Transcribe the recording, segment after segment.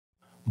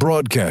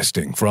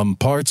Broadcasting from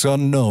parts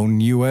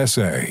unknown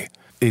USA.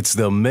 It's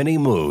the many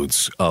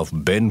moods of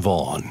Ben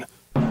Vaughn.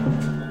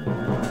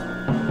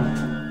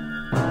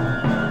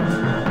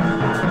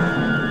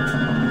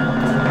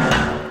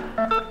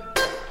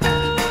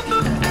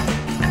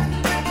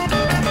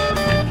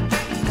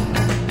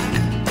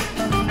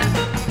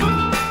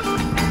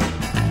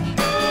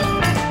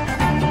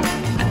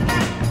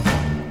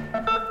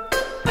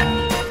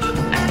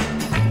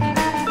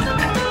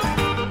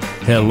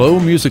 Hello,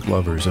 music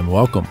lovers, and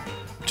welcome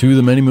to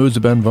the Many Moods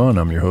of Ben Vaughn.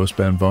 I'm your host,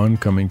 Ben Vaughn,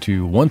 coming to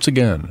you once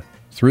again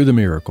through the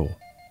miracle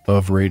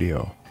of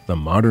radio, the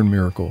modern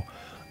miracle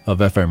of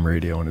FM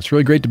radio. And it's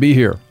really great to be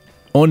here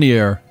on the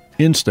air,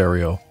 in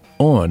stereo,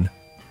 on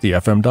the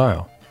FM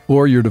dial,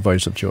 or your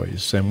device of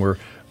choice. And we're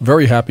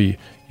very happy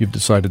you've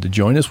decided to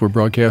join us. We're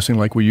broadcasting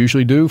like we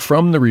usually do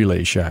from the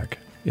Relay Shack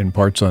in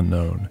parts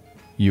unknown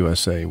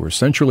USA. We're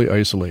centrally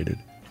isolated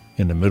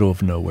in the middle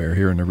of nowhere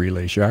here in the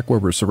Relay Shack, where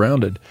we're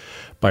surrounded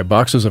by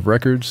boxes of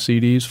records,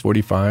 CDs,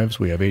 45s.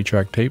 We have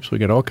 8-track tapes. We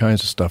got all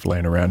kinds of stuff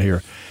laying around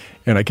here.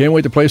 And I can't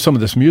wait to play some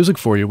of this music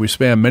for you. We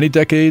span many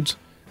decades,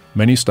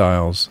 many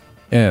styles,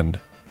 and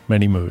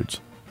many moods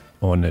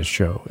on this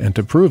show. And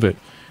to prove it,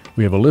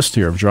 we have a list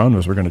here of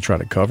genres we're going to try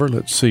to cover.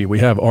 Let's see. We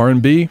have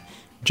R&B,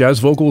 jazz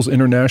vocals,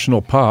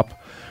 international pop,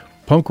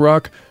 punk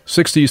rock,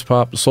 60s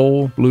pop,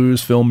 soul,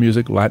 blues, film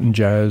music, Latin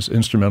jazz,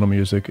 instrumental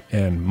music,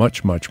 and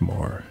much, much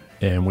more.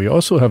 And we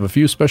also have a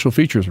few special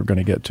features we're going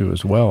to get to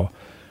as well.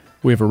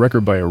 We have a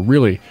record by a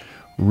really,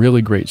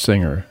 really great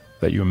singer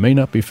that you may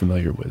not be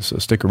familiar with, so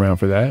stick around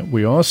for that.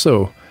 We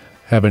also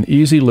have an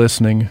easy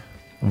listening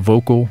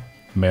vocal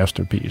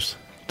masterpiece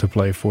to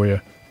play for you,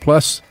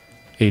 plus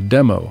a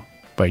demo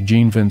by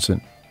Gene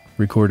Vincent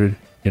recorded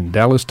in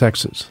Dallas,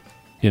 Texas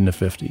in the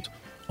 50s.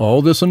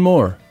 All this and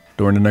more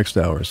during the next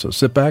hour. So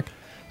sit back,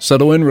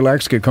 settle in,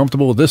 relax, get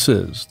comfortable. This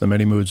is The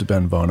Many Moods of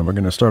Ben Vaughn, and we're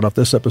going to start off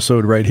this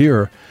episode right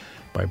here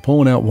by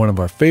pulling out one of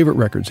our favorite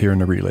records here in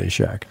the Relay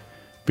Shack,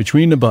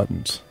 Between the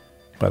Buttons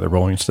by the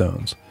Rolling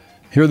Stones.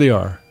 Here they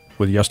are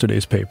with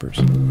Yesterday's Papers.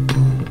 Who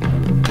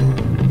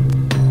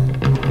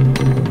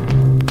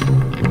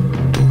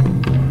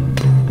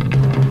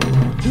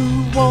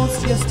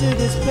wants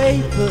yesterday's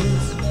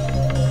papers?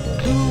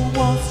 Who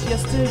wants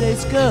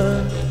yesterday's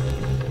girl?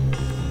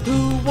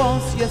 Who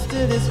wants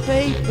yesterday's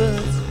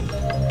papers?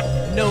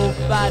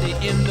 Nobody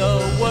in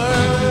the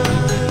world.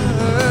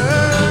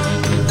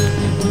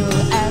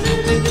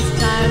 After this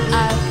time I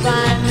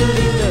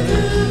finally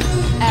learned,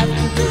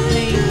 after the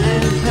pain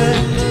and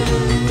hurt,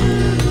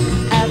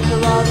 after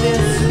all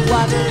this,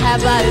 what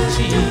have I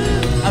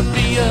achieved? I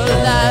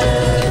realize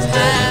it's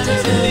time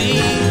to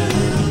leave.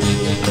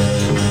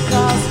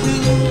 Cause who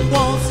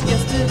wants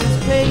yesterday's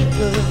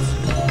papers?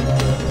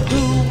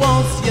 Who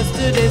wants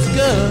yesterday's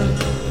girl?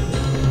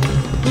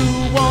 Who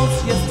wants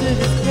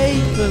yesterday's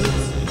papers?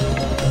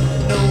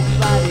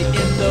 Nobody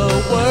in the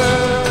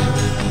world.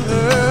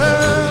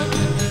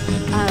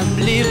 I'm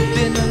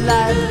living a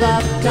life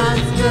of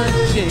constant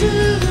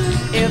change.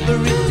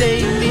 Every day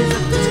means a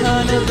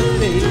turn of the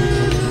page.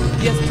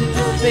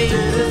 Yesterday's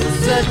papers are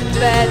sudden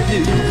bad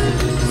news.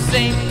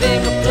 Same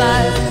thing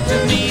applies to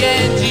me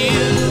and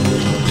you.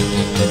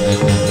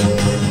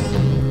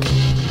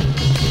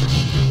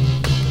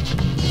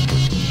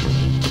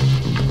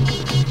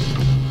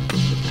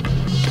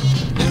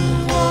 Who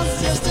wants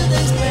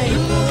yesterday's paper?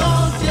 Who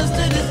wants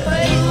yesterday's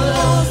paper?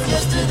 Who wants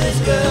yesterday's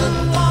girl?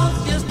 Who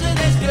wants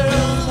yesterday's girl?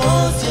 Who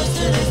wants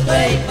yesterday's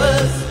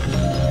papers?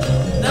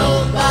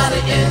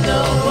 Nobody in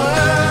the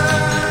world.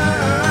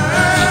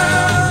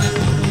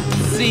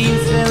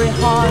 Seems very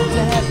hard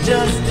to have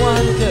just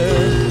one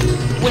girl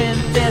when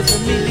there's a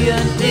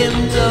million in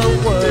the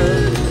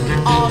world.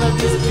 All of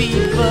these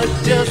people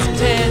just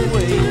can't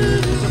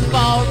wait to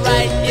fall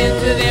right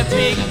into their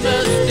big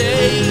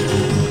mistake.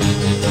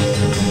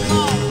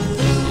 Who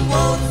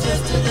wants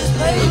yesterday's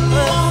paper?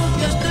 Who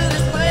wants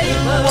yesterday's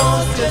paper? Who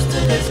wants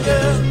yesterday's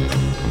girl?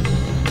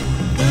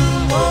 Who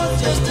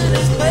wants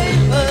yesterday's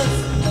papers?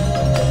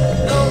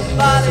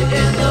 Nobody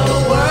in the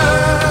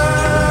world.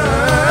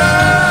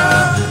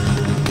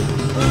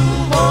 Who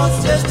wants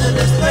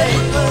yesterday's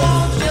paper? Who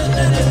wants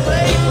yesterday's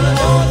paper?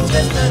 Who wants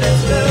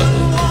yesterday's girl?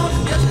 Who wants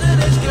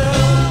yesterday's girl?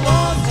 Who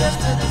wants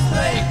yesterday's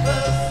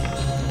papers?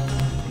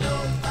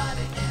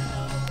 Nobody in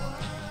the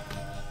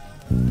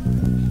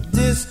world.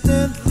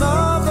 Distant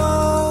lover.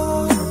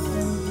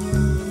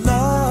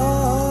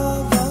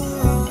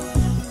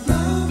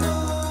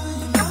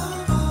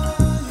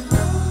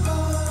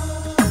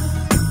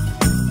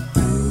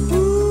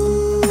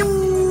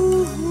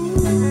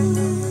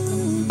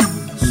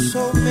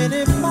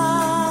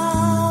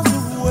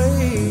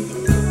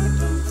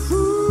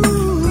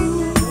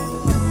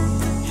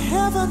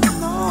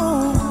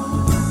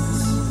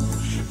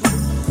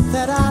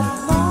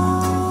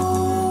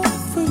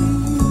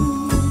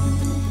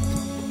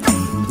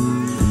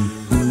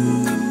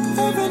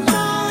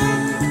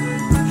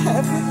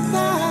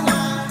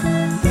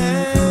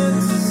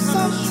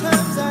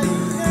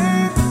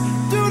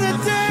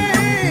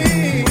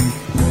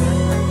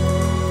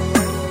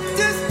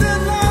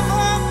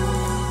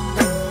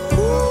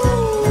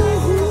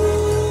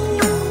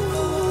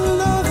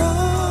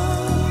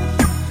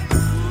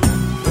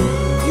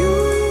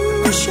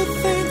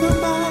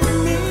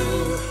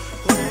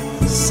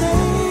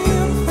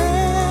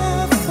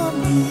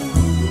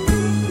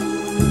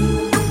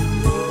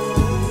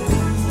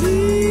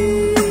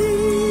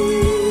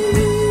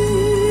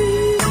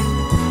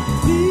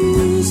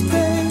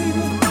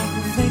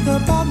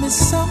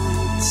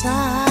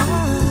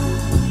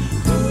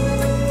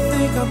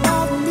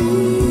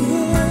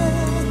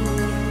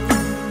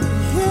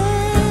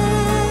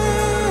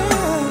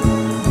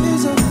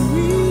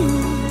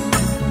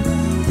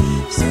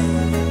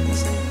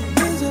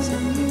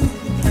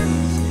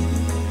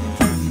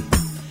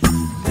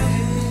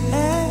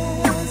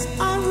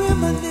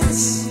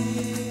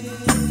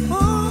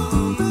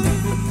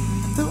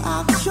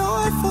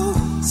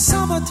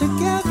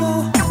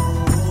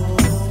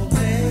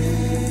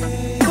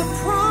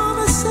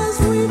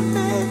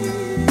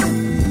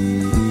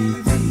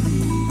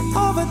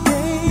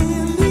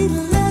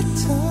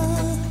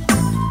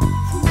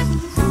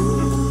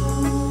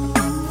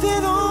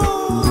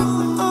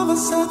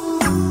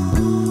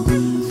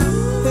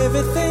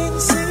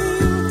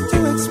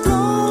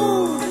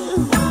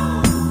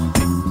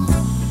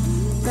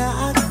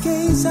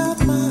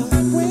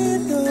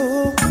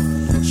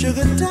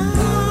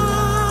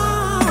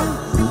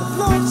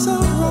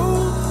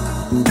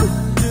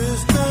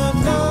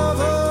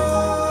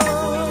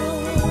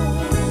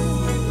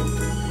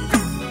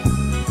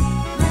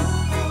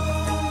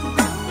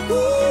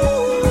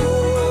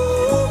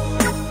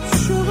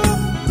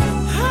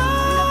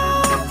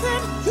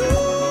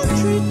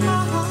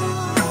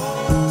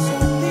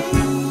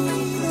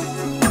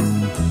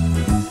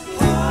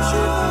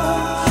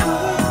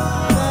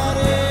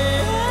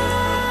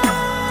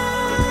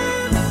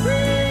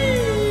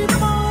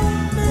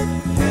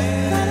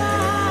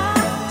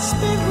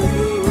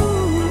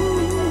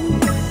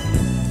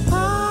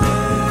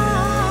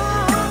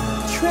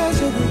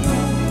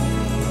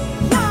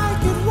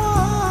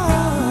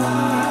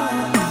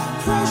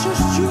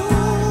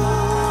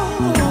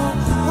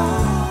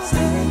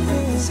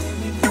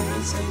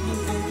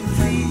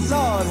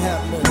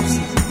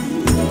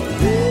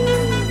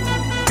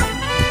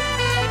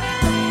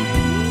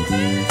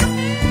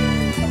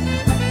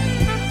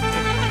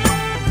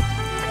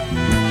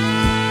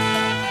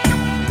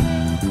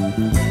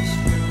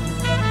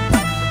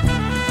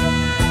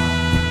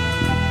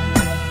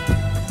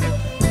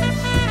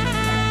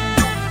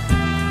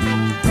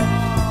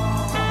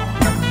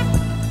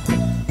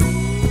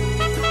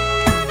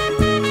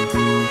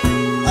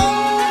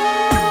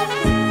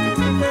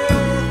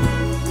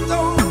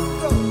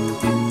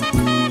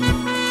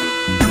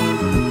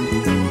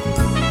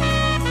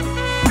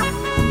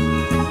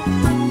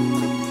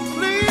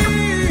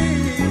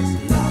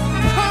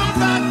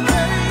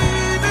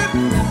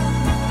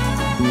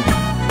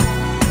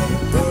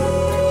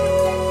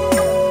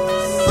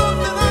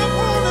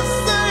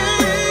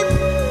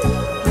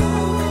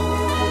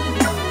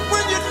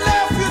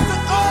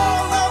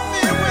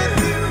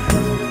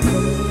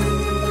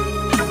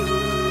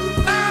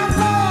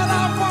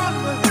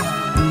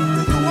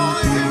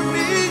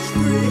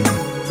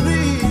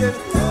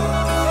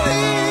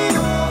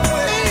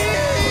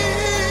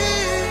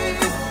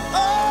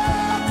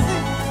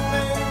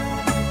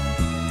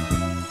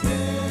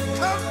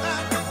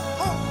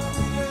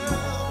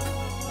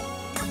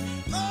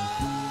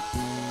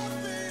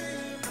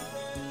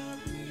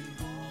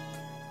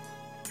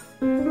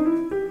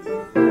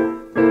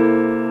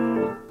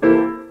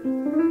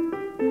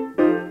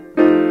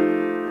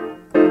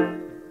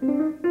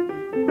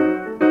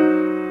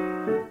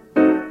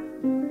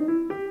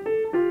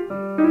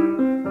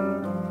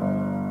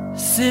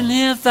 Sitting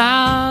here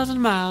 1,000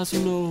 miles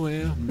from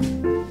nowhere,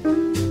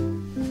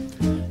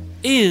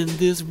 in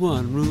this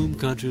one-room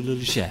country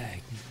little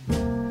shack.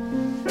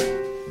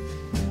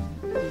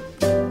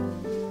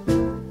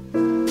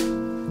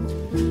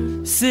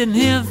 Sitting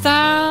here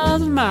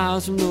 1,000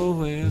 miles from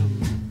nowhere,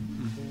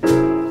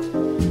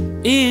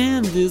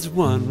 in this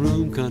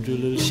one-room country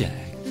little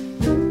shack.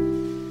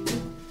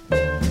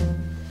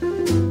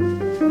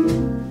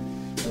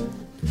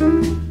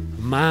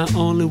 My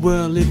only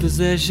worldly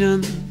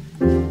possession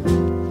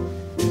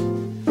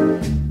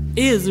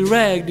is a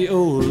raggedy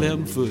old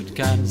 11-foot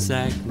cotton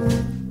sack.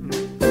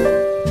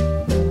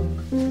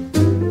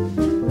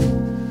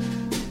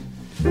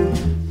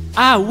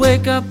 I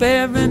wake up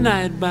every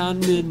night about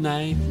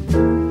midnight.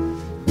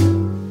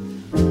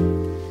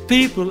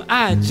 People,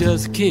 I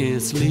just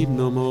can't sleep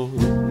no more.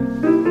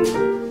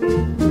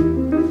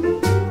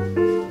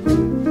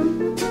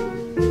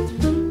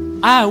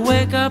 I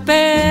wake up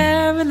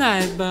every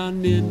night about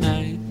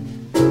midnight.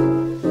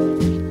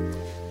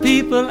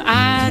 People,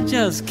 I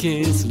just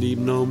can't sleep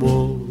no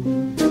more.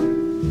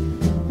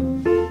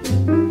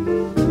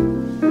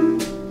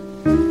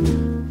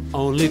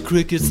 Only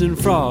crickets and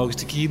frogs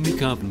to keep me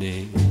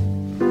company,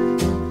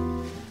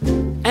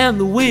 and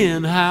the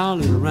wind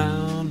howling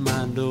around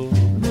my door.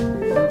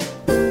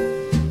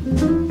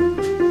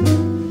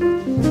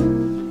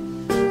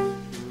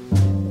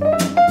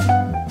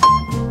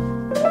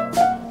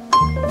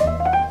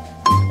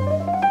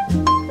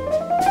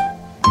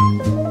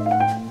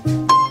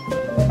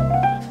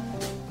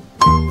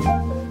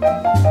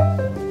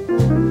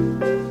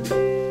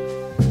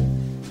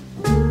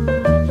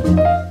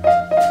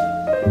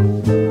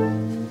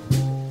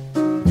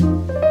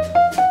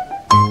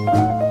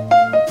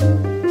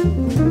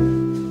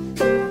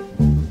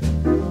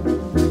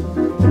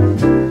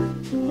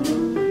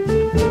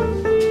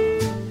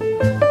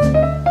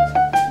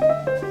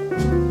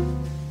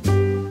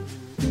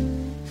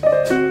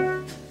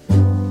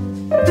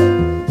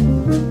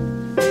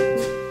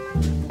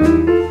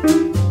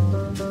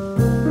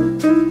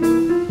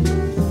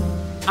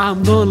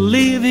 I'm gonna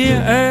leave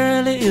here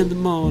early in the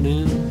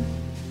morning.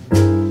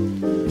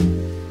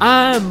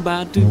 I'm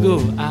about to go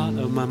out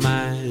of my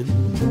mind.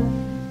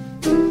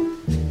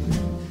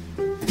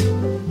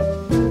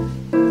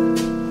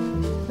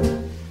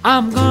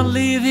 I'm gonna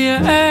leave here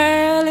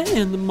early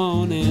in the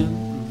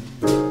morning.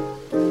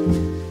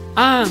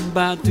 I'm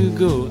about to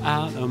go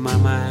out of my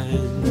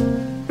mind.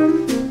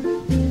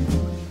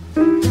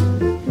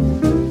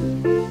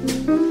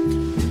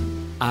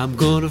 I'm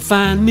gonna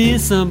find me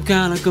some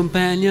kind of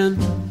companion,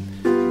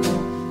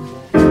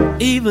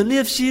 even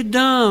if she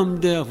dumb,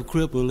 deaf,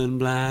 crippled, and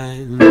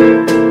blind.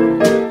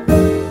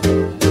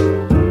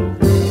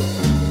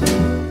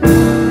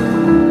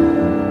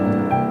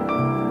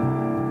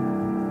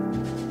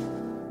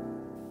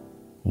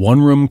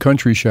 One-room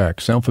country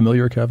shack. Sound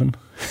familiar, Kevin?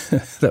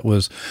 That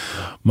was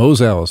Mose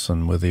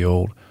Allison with the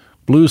old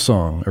blues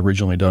song,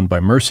 originally done by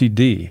Mercy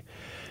D.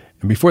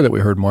 And before that, we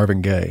heard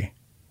Marvin Gaye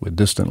with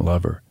Distant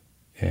Lover.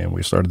 And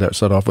we started that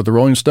set off with the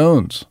Rolling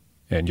Stones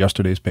and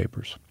Yesterday's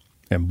Papers.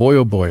 And boy,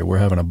 oh boy, we're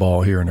having a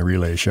ball here in the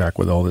Relay Shack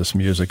with all this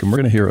music. And we're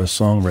going to hear a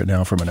song right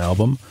now from an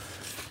album.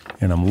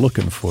 And I'm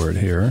looking for it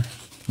here.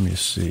 Let me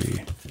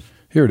see.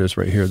 Here it is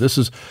right here. This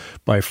is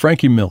by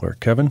Frankie Miller.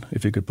 Kevin,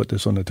 if you could put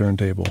this on the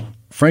turntable.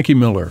 Frankie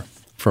Miller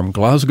from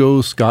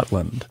Glasgow,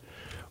 Scotland.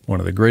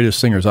 One of the greatest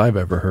singers I've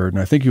ever heard, and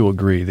I think you'll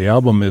agree. The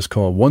album is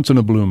called Once in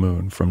a Blue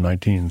Moon from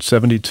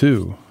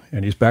 1972,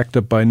 and he's backed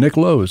up by Nick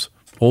Lowe's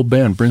old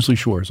band, Brinsley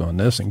Shores, on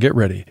this. And get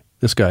ready.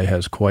 This guy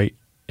has quite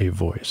a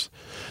voice.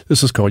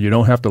 This is called You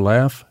Don't Have to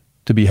Laugh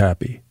to Be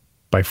Happy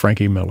by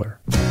Frankie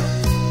Miller.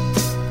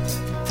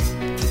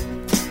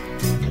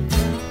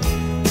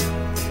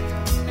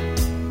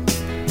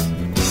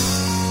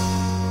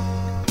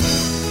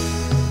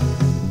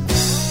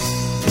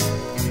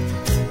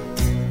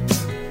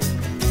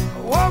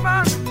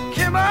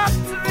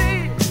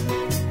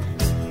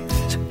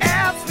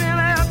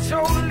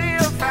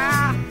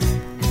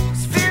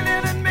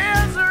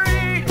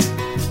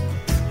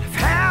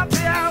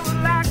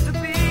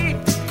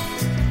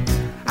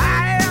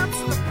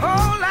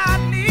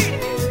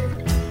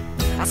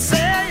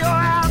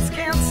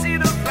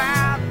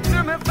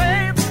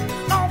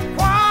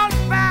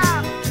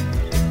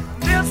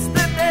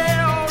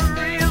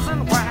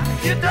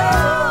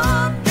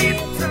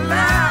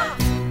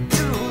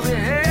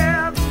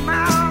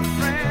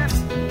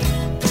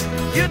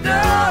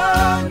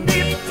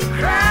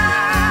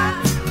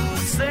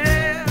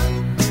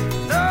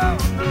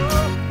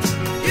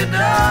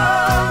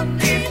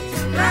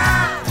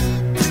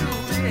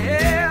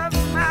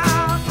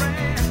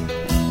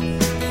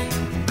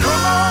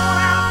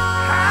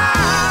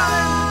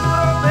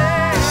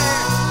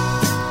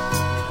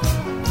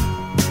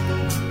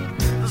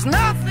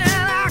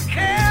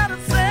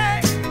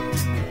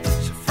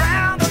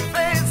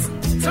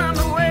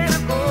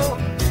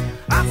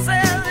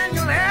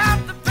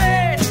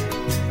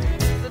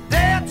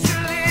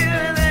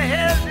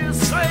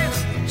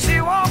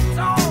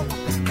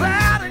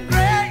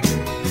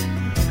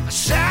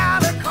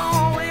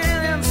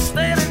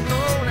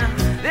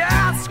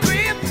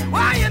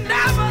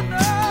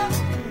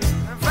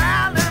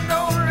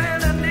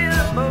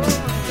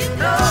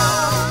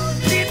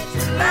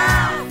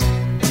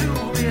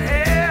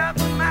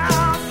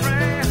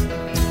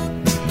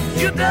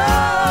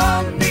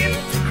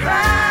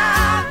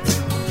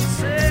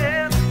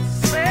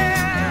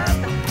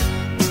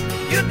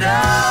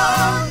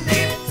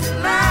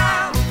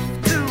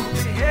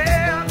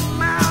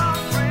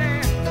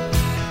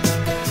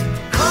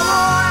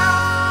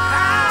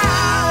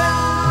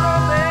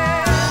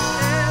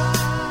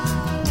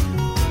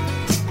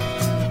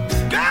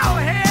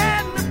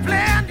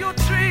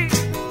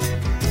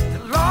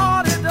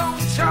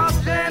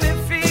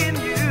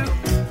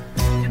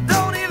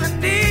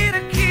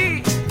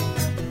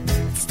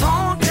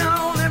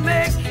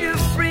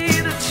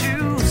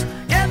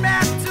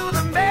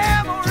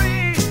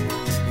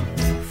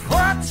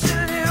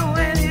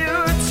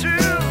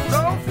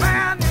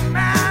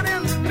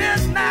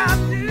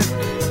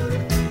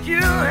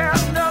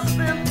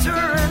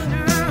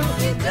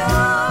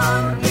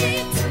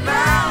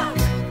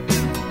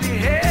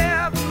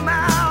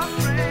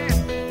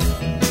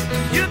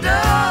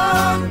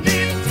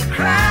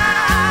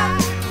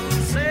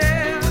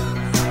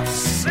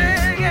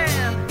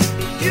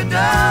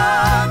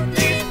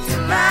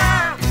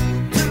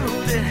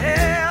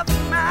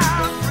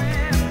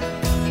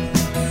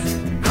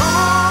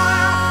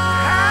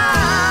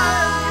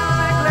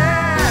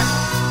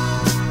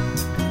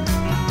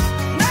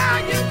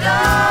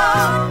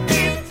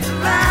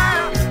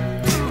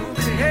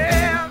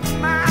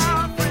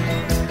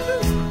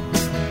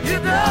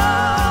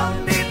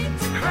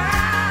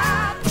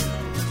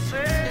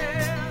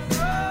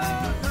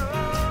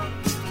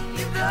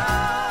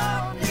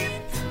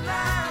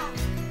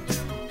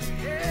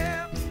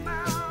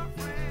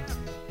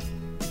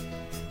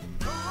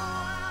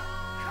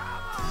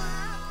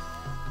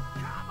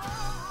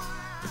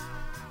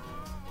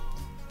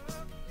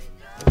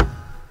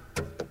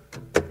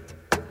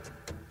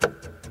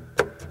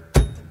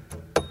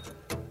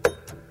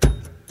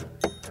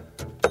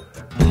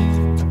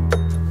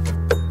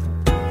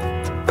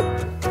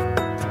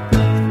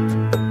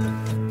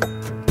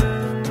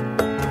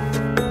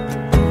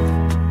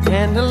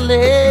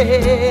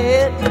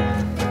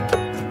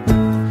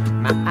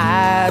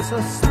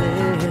 razor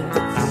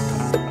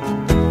slits,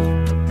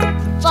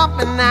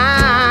 jumping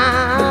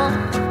out,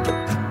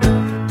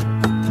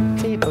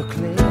 paper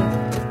clip,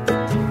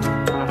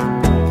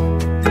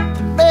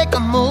 make a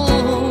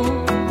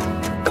move,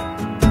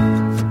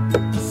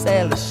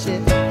 sail a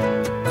ship,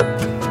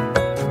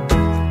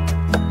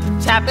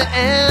 tap it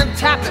in,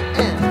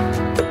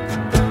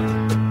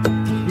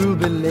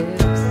 ruby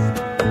lips.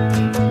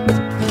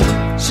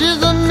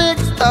 She's a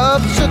mixed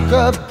up, shook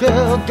up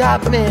girl,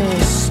 got me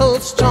so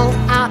strung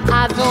out,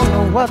 I don't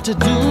know what to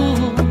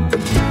do.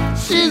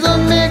 She's a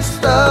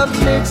mixed up,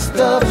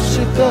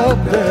 shook up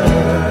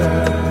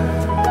girl.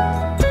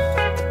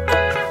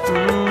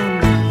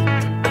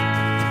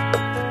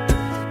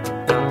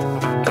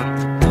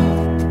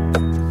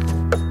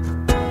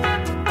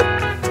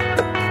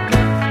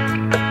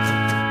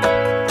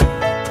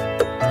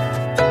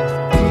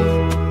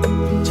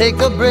 Take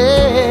a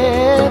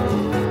breath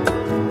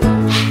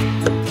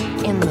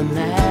in the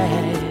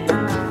night.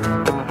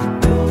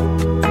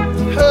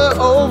 Her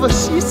over,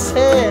 she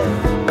said,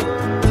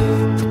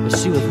 but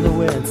she was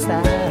nowhere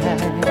inside.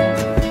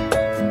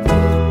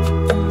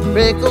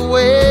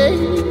 Breakaway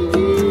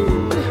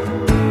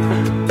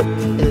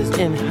is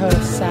in her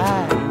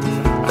side.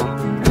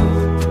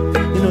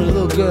 You know the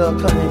little girl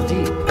coming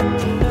deep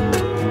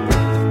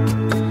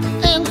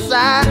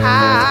inside.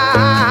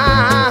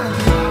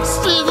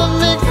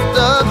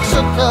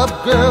 Shook up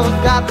girl,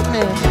 got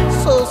me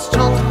so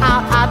strung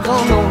out, I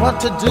don't know what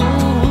to do.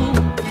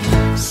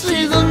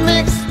 She's a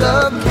mixed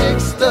up,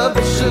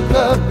 shook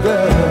up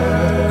girl.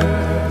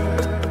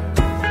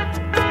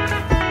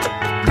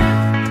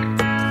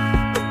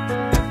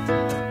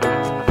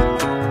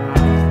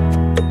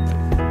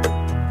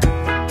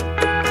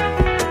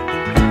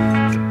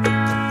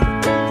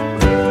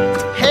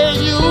 Hey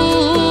you,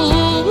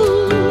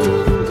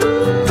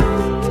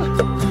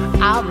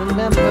 I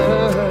remember,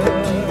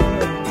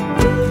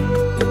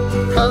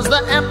 'cause the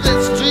empty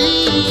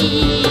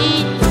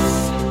streets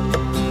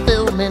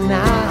fill me now.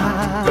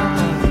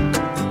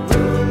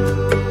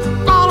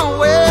 Gone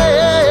away,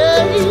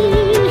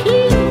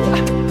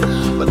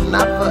 but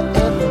not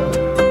forever.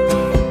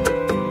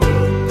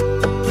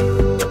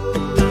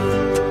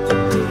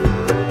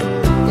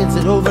 Is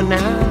it over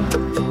now?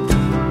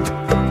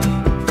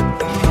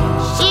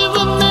 She's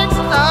a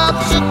mixed up,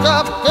 shook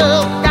up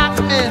girl, got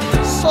me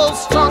so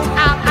strung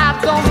out, I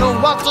don't know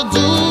what to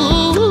do.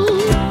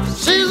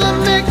 She's a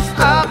mixed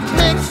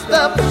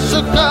up,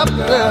 shook up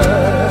girl.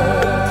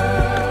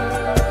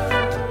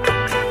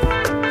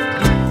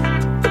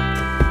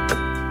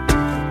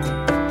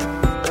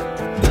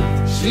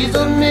 She's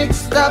a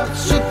mixed up,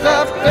 shook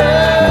up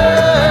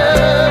girl.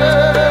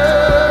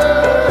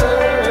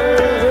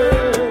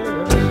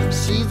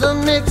 She's a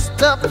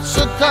mixed up,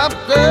 shook up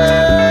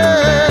girl.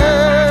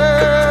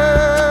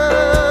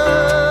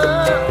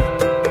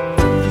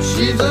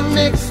 She's a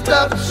mixed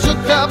up,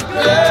 shook up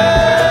girl.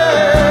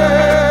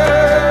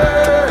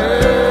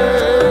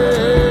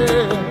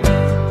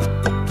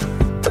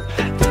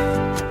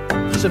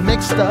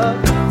 Mixed up,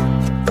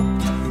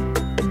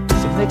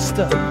 she's mixed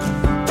up.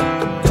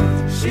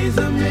 She's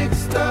a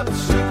mixed up,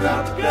 shook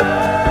up girl.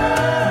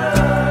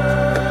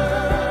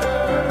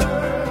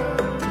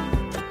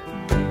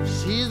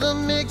 She's a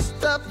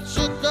mixed up,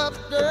 shook up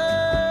girl.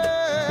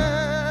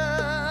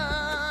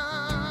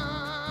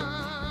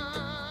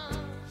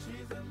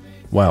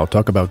 Wow,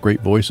 talk about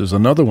great voices.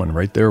 Another one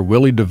right there,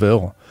 Willie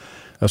DeVille.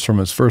 That's from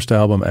his first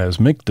album as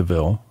Mick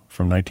DeVille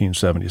from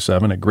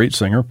 1977, a great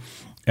singer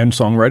and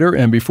songwriter.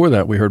 And before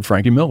that, we heard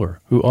Frankie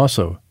Miller, who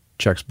also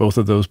checks both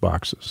of those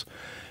boxes.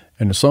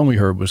 And the song we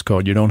heard was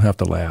called You Don't Have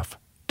to Laugh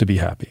to Be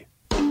Happy.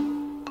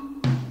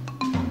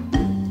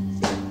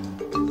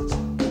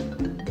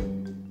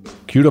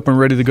 Queued up and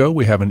ready to go,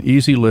 we have an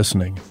easy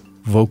listening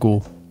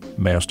vocal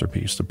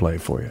masterpiece to play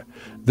for you.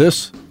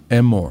 This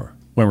and more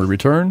when we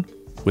return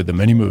with the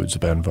many moods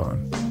of Ben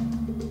Vaughn.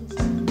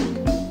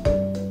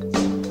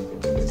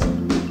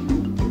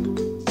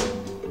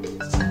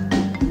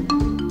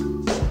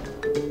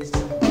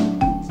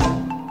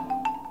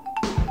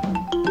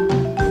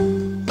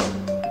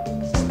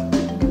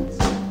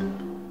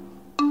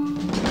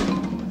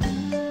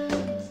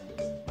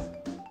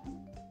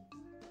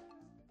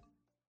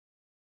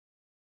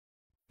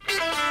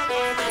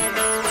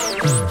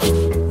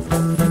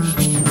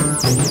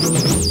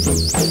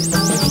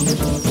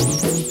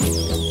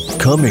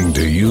 Coming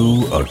to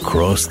you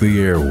across the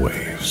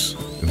airwaves,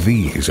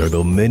 these are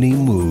the many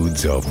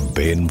moods of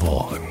Ben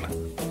Vaughn.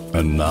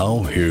 And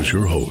now, here's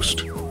your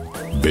host,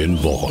 Ben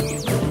Vaughn.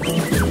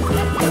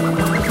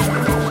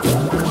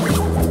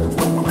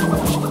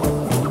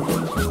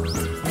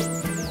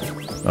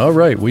 All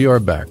right, we are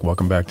back.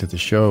 Welcome back to the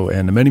show.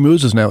 And the Many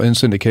Moods is now in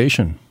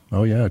syndication.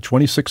 Oh, yeah,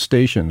 26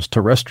 stations,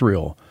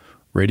 terrestrial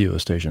radio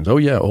stations. Oh,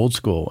 yeah, old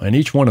school. And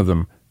each one of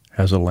them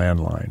has a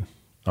landline.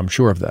 I'm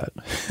sure of that.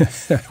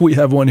 We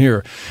have one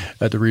here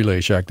at the Relay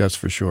Shack, that's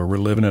for sure. We're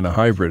living in a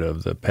hybrid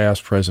of the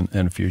past, present,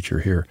 and future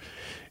here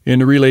in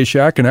the Relay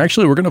Shack. And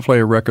actually, we're going to play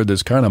a record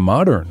that's kind of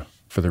modern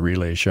for the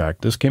Relay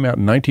Shack. This came out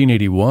in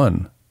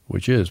 1981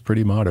 which is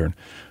pretty modern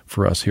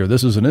for us here.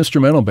 This is an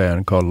instrumental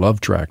band called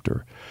Love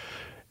Tractor,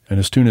 and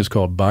his tune is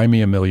called Buy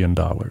Me $1 Million.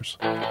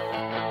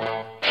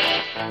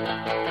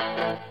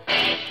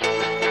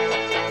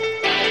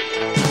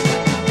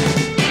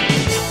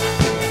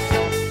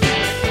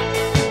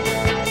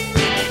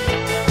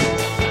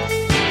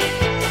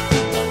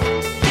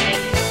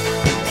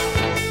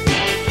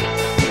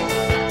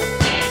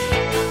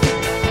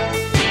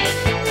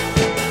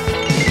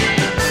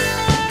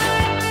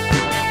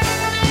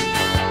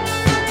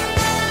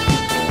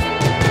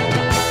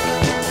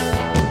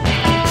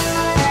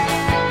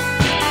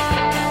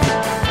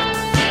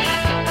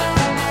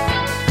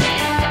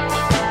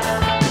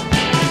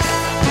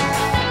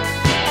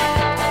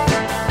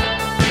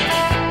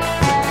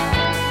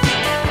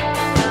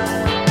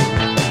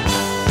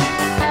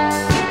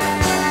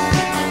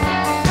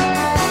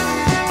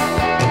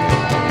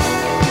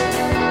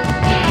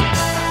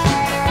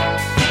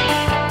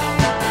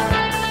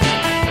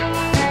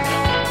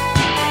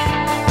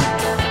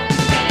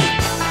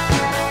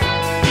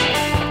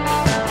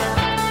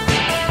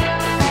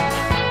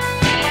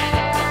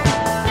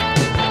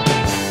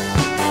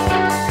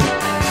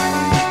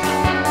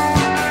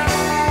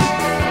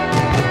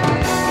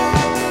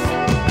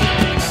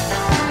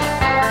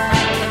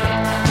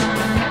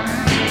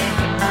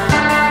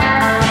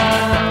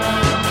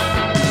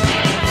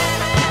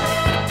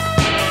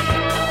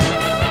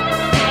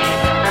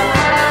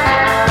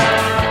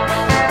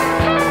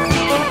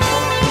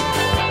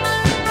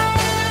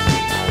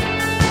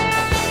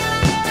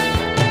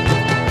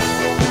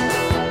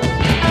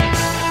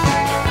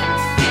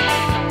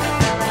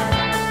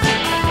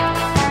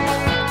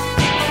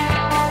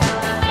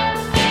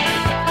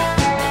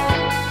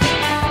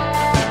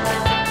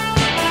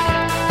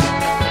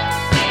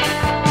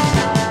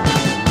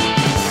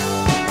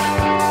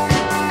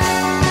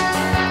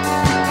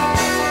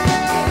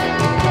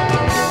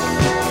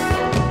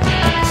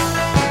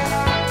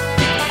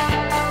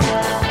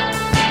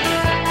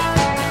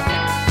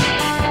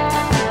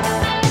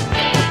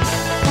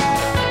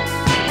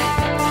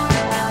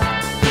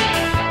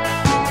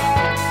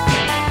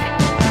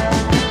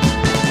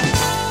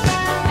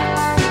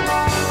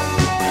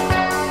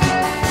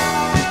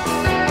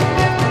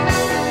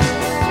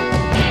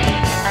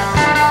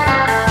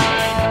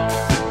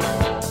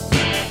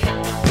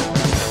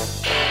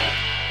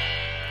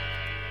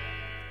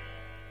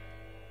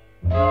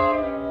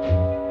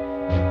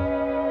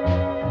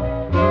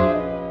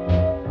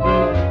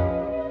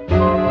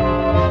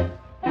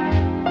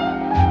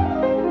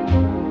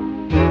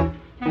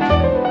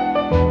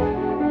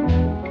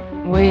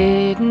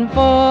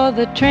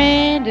 The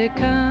train to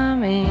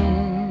come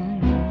in,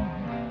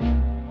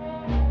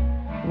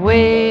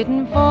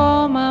 waiting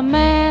for my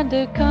man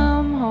to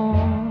come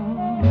home.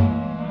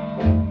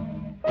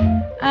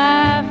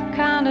 I've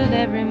counted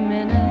every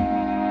minute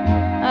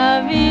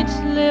of each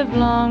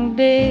livelong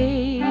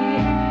day,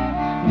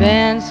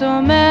 been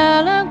so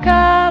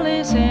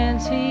melancholy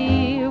since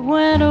he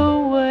went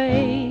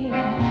away.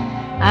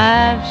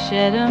 I've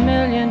shed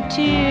 1,000,000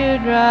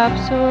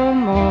 teardrops or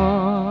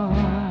more,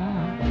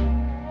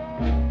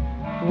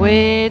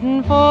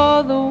 waiting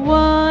for the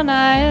one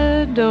I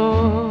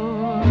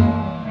adore.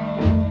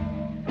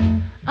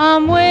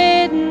 I'm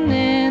waiting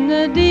in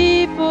the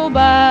depot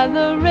by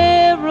the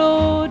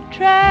railroad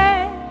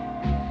track,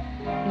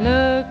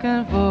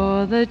 looking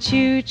for the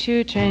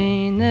choo-choo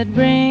train that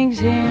brings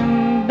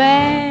him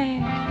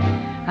back.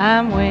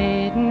 I'm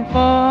waiting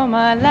for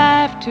my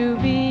life to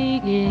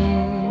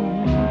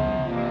begin,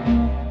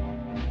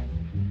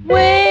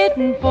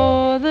 waiting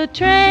for the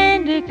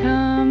train to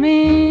come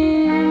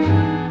in.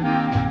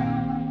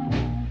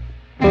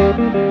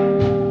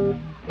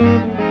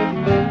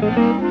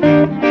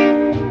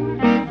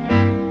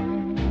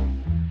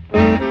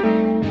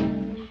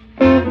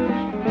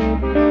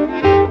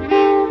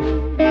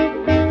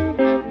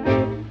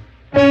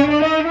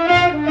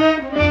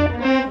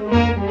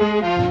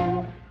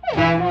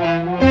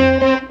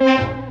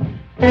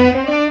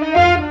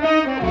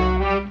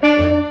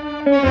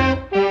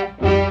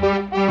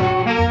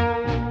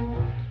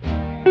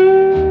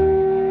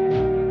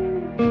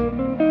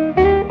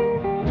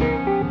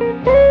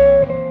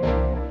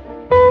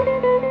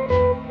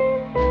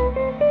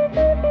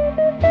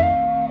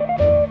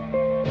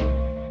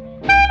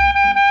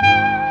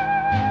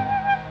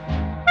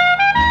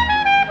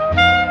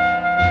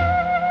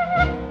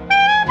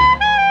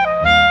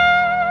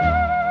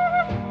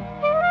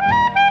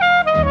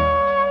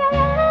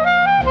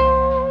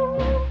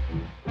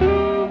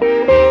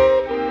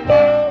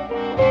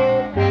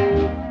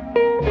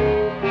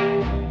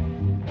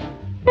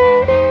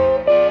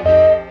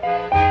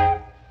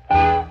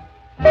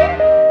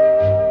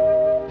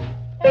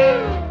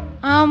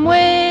 I'm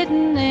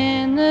waiting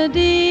in the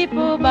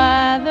depot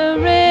by the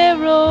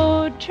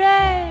railroad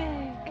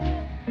track,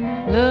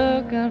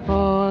 looking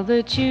for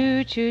the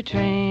choo-choo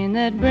train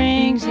that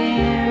brings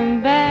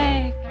him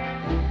back.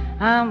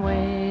 I'm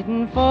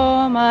waiting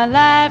for my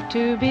life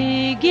to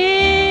begin,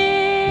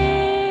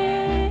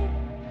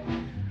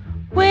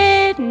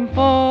 waiting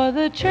for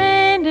the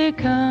train to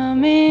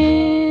come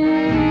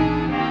in.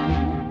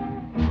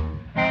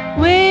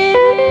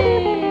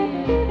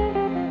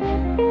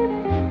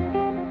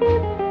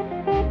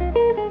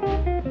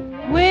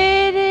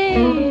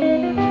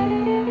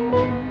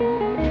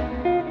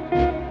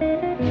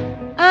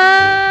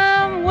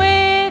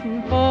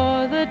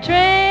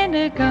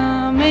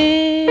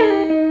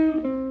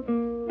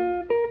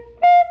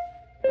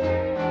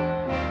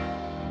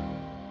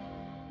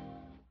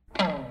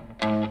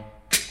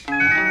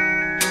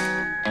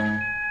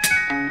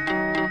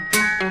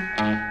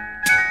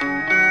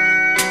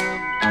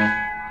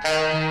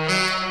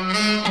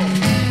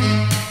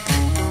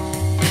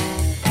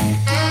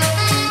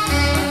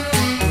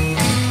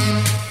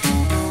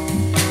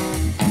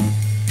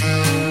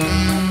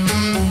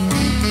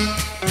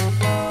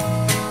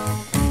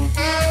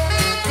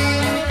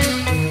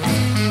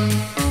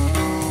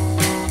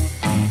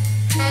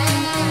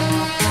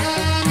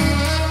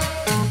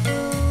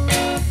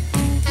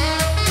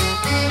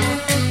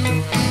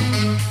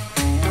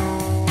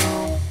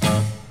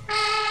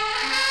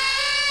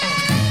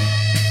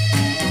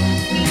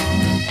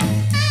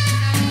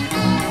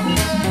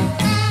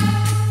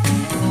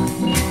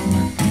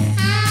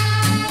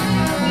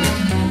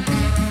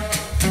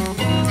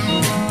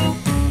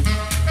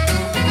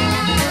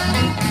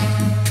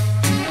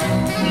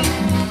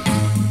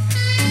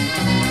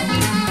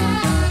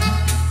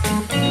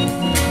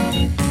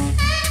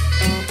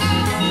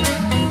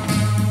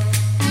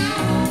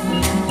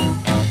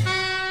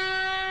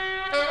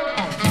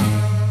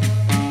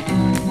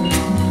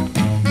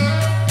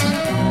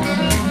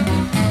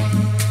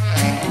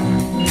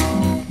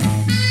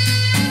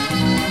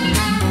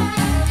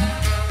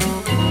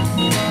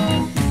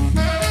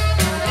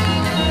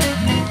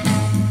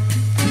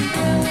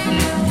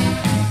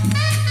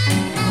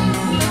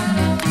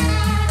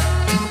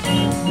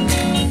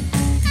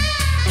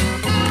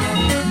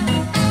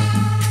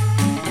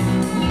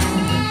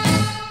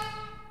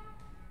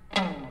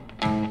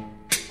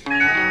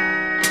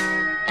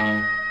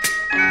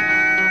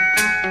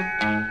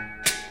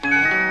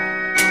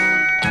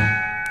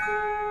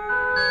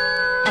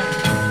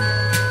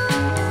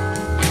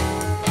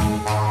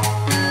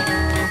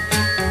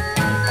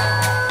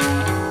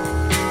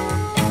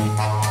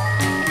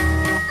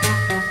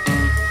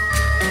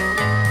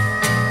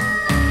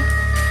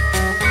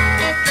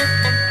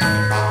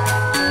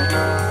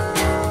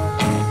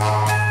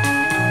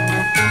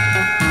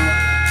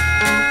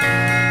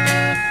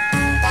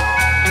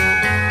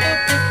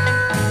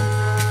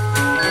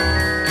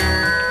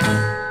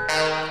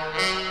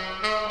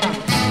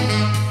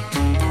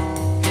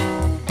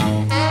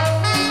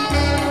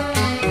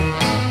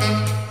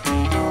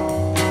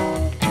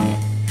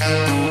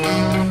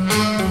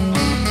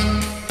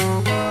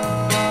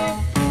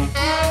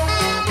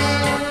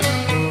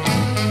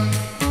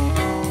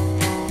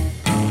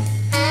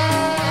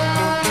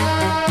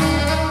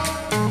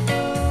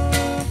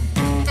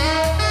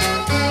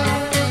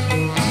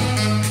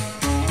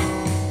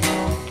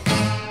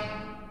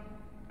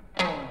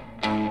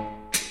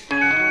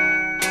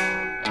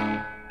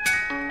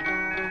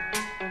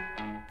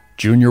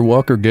 Junior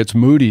Walker Gets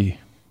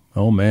Moody.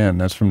 Oh man,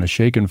 that's from the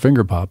Shakin'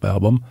 Finger Pop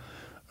album.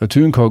 A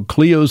tune called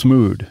Cleo's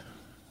Mood.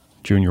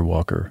 Junior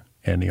Walker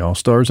and the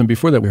All-Stars. And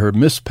before that, we heard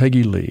Miss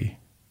Peggy Lee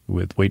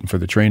with Waiting for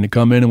the Train to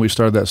Come In. And we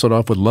started that set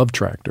off with Love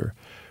Tractor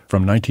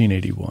from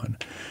 1981.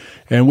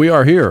 And we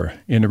are here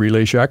in the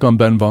Relay Shack. I'm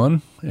Ben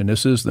Vaughn, and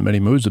this is The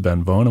Many Moods of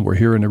Ben Vaughn. And we're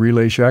here in the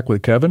Relay Shack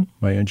with Kevin,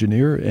 my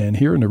engineer. And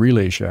here in the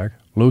Relay Shack,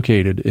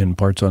 located in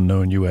Parts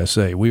Unknown,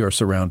 USA, we are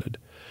surrounded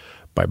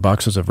by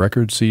boxes of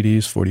records,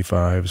 CDs,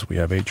 45s. We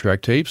have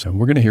 8-track tapes, and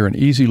we're going to hear an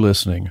easy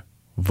listening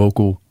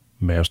vocal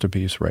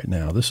masterpiece right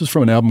now. This is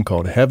from an album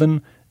called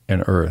Heaven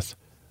and Earth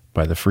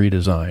by The Free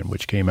Design,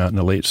 which came out in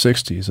the late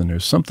 60s. And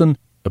there's something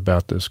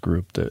about this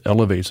group that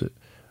elevates it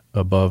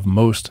above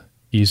most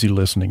easy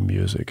listening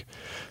music.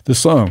 This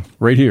song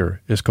right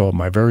here is called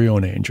My Very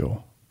Own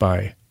Angel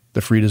by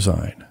The Free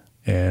Design.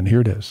 And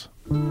here it is.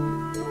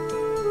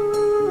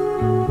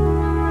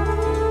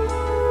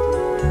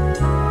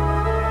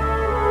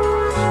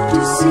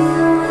 To see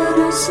her in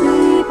her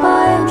sleep,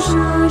 I am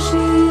sure she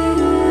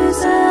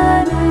is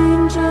an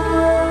angel.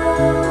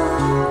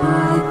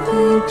 I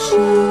think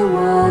she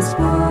was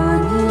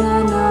born in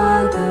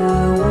another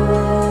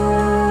world.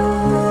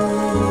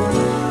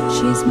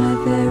 She's my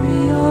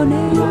very own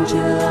angel.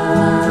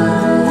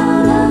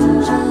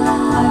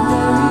 My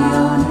very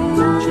own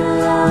angel.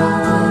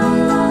 My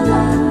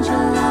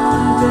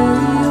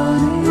very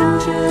own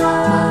angel.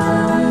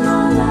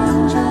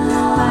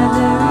 My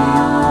very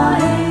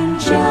own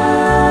angel.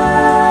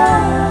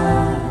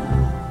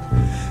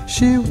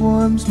 She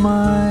warms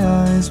my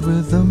eyes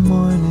with the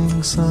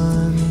morning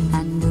sun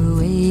and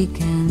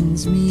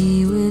awakens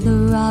me with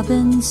a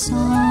robin's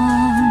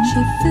song.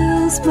 She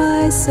fills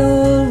my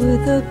soul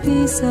with a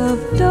piece of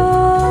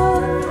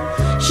dawn.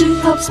 She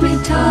helps me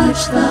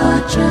touch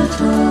the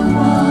gentle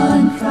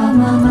one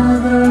from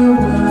another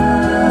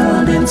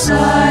world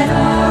inside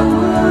our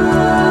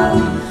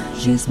world.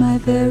 She's my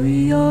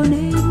very own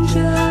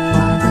angel.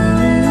 My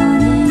very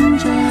own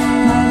angel.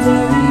 My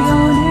very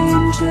own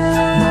angel.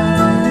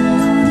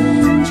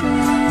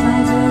 My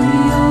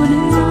very own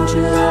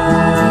angel.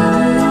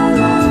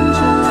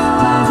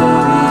 My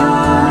very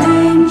own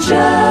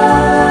angel.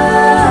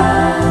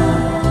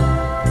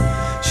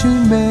 She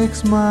makes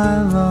my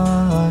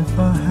life a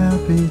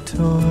happy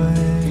toy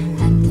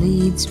and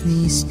leads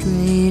me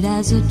straight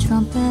as a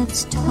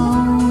trumpet's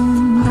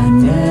tone. I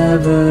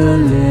never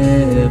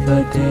live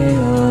a day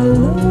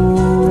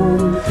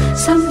alone.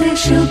 Someday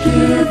she'll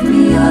give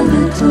me a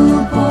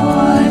little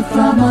boy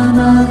from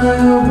another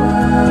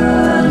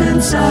world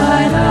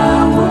inside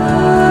our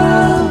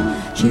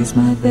world. She's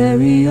my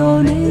very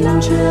own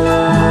angel.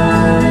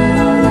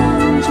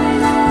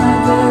 My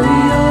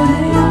very own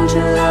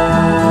angel.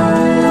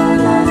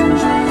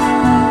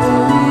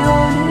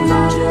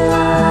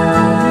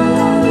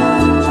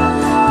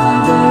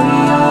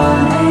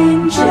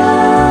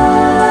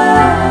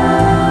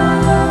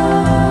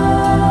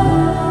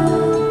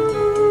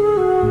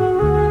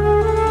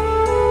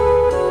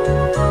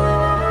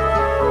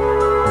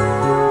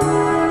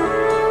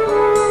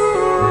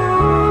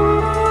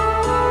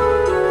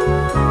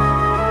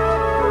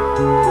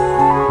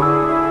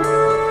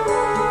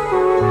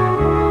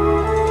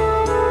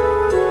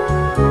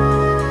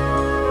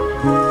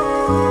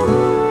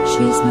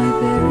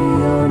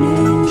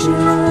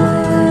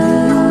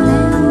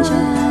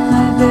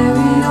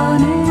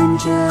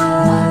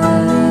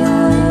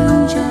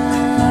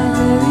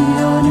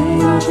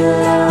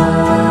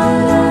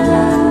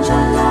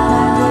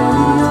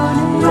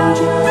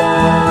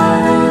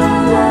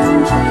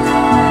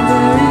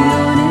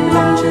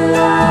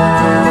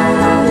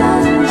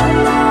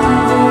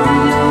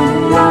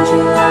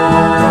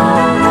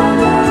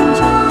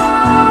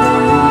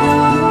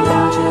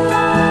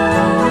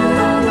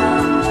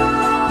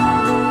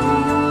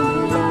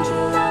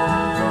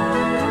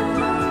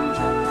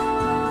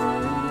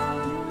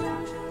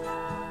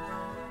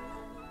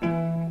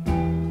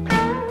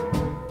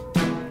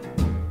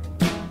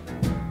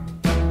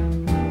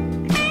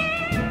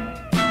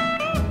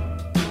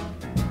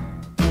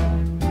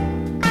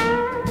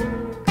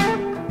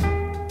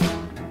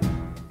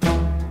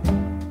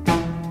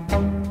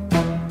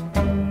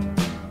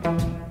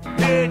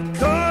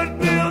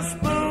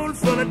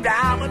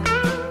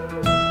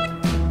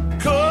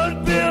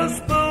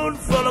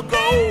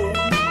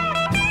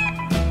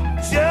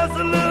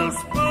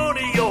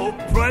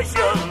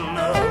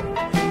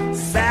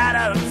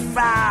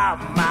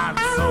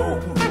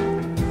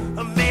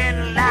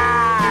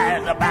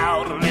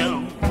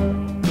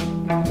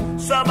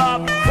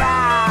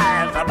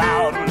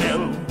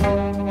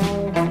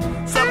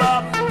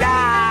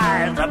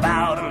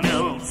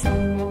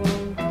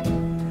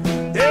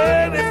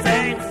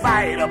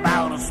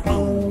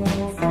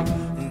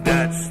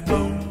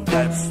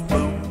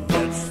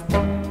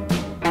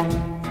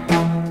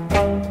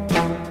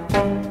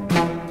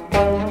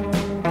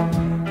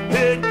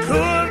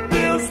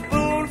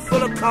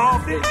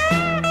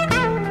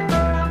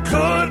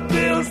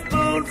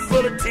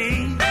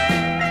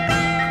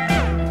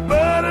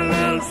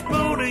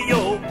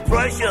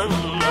 precious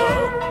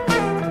love,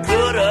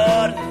 good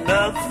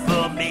enough for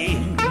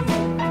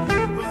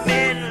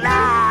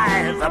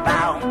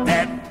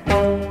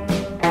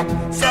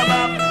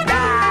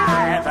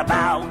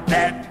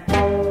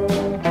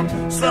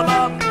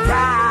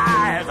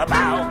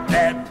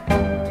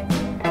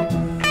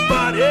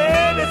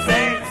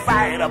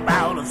fight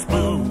about a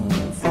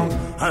spoonful.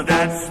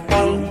 That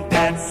spoon,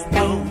 that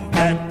spoon,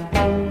 that.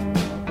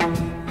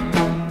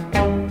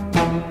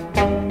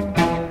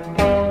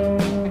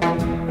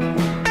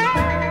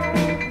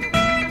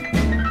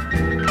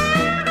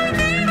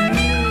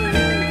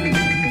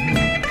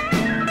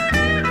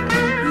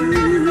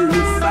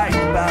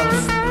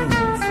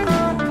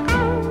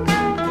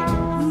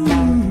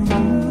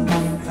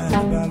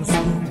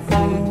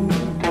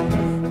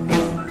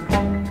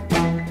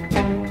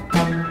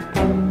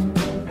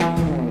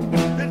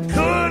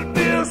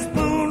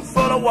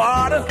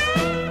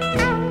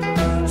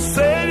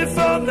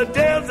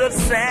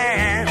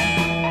 Sand,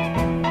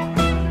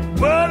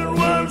 but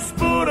one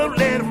spoon of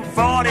lead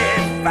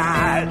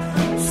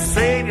 45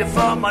 save you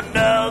from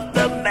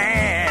another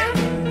man.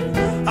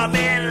 I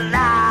mean,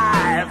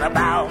 lies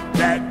about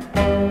that.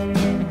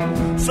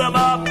 Some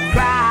of them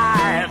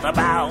cries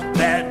about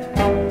that.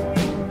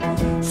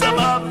 Some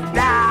of them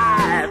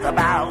dies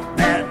about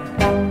that.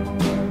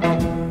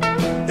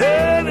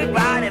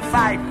 Everybody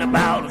fighting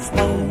about a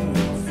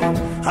spoonful.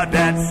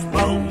 That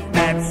spoon,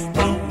 that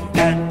spoon.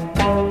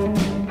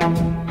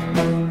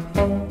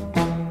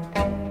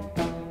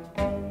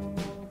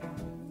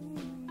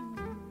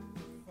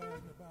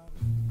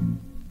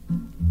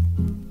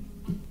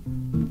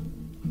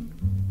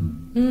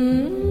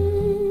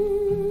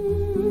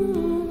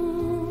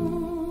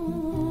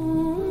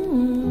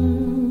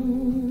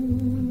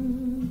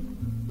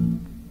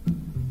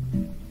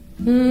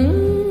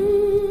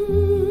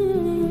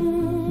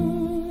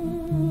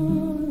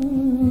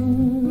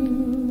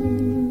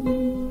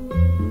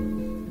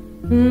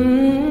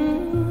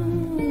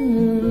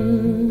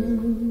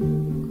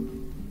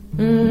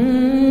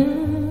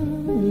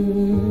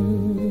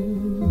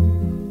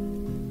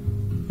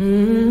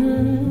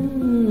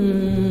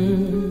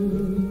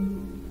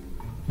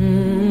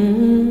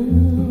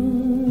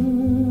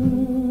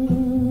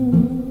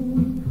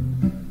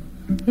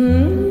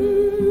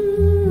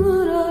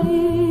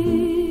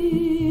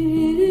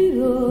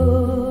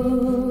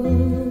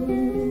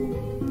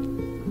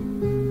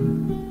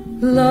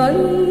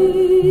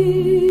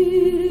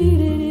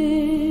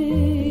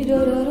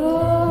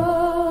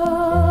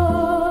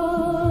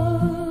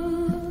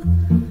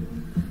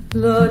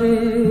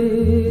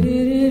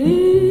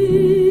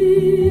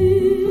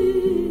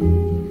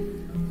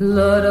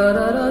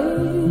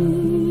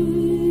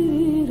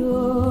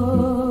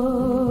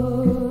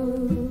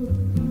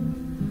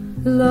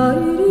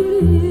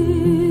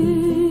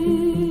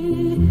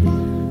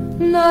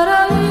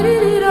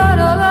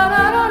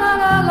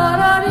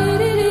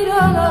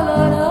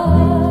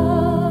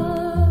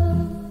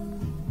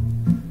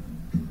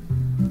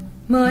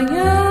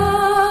 Manhã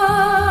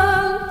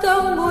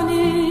tão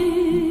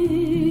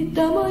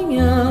bonita,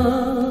 manhã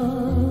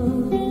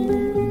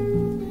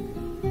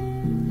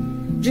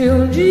de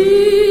um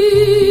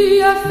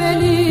dia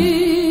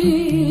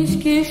feliz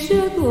que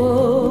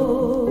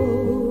chegou.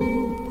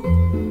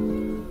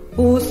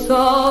 O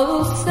sol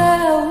no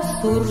céu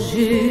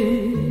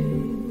surgiu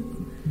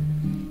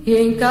e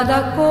em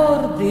cada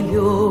cor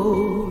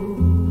brilhou.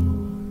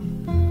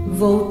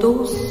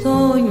 Voltou o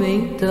sonho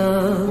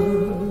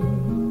então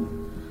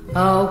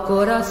ao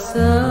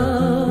coração.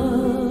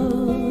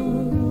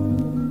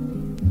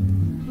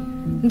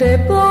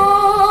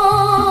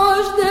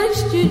 Depois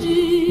deste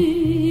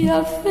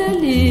dia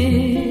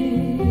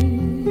feliz,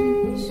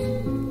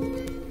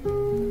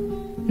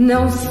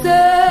 não sei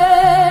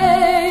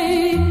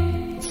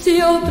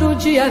se outro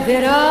dia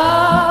haverá.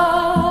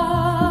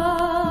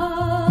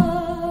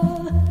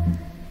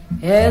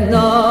 É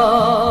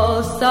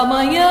nossa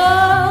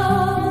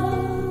manhã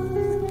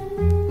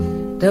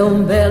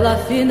tão bela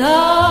final,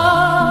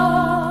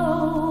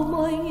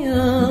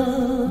 manhã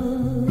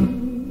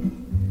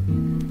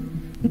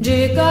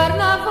de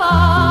carnaval.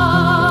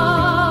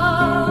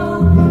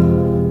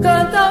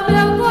 Canta o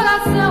meu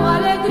coração, a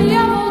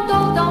alegria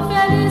voltou tão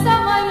feliz,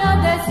 amanhã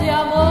desse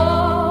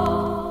amor.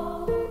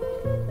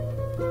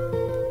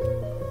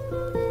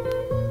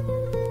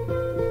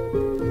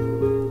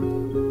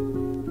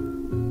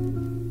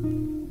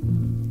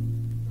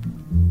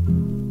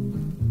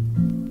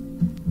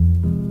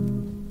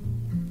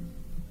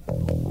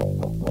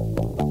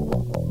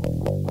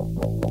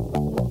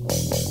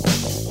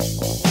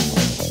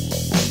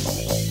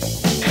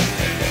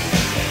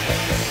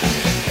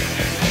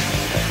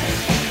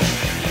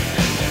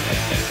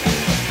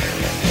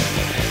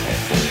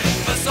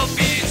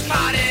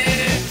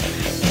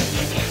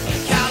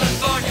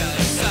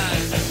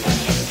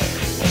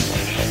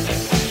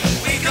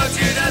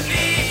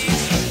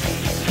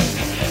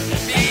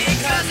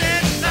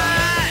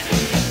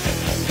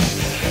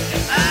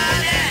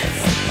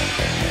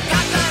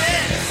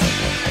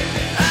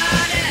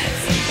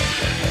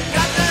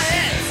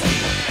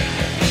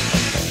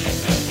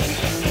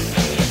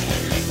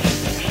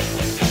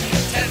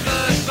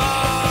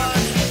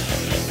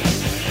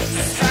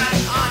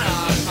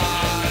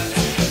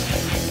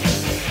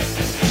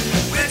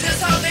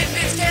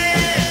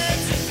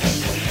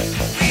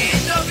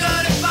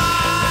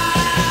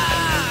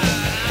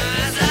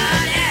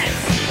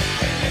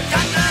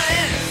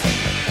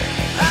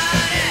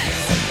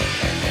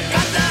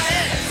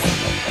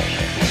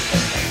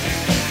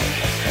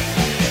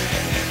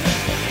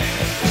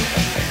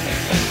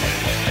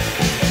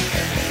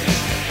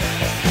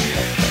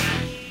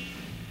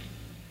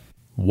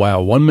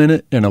 Wow, 1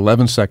 minute and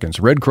 11 seconds.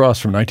 Red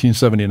Cross from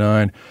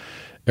 1979.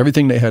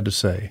 Everything they had to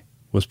say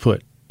was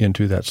put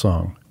into that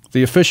song.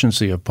 The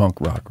efficiency of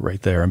punk rock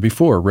right there. And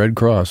before Red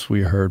Cross,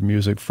 we heard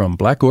music from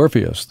Black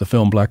Orpheus, the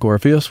film Black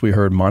Orpheus. We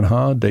heard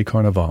Manha de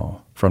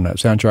Carnaval from that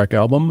soundtrack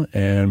album.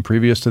 And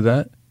previous to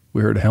that,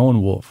 we heard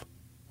Helen Wolf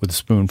with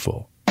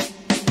Spoonful.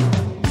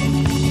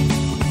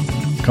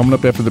 Coming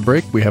up after the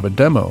break, we have a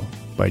demo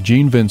by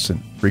Gene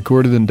Vincent,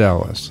 recorded in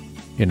Dallas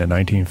in the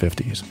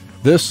 1950s.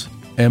 This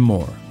and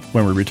more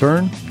when we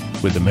return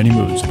with the Many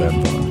Moods of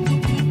Ben Vaughn.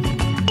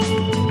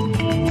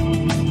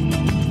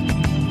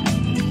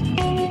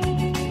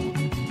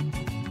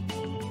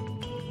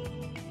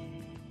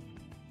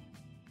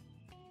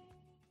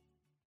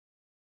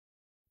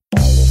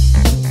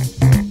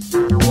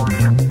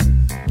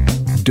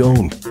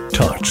 Don't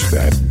touch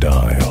that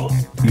dial.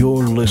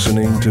 You're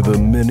listening to the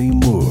Many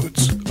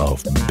Moods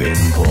of Ben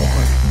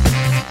Vaughn.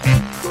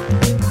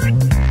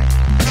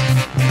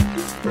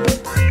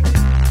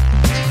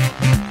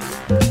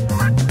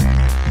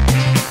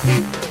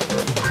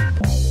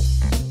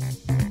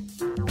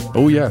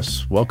 Oh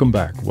yes, welcome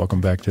back.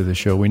 Welcome back to the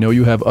show. We know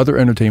you have other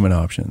entertainment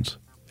options,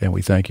 and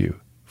we thank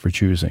you for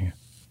choosing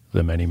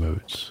the Many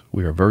Moods.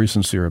 We are very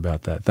sincere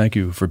about that. Thank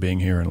you for being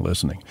here and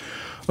listening.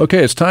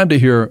 Okay, it's time to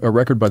hear a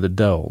record by the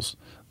Dells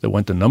that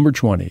went to number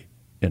 20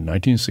 in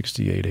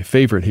 1968, a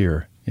favorite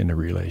here in the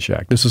Relay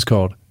Shack. This is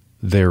called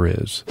There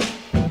Is.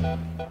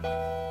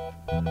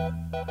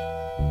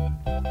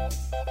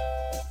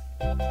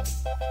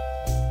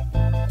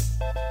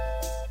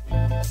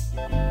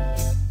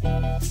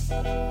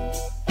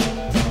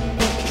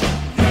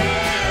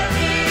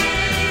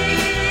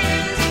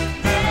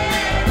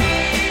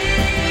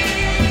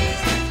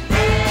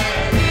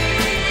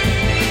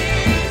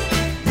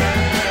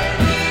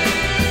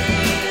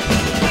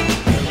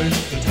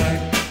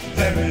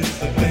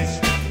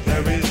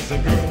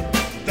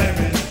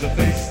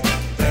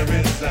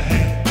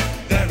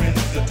 There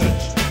is the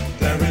touch,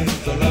 there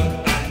is the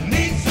love. I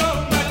need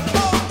somebody.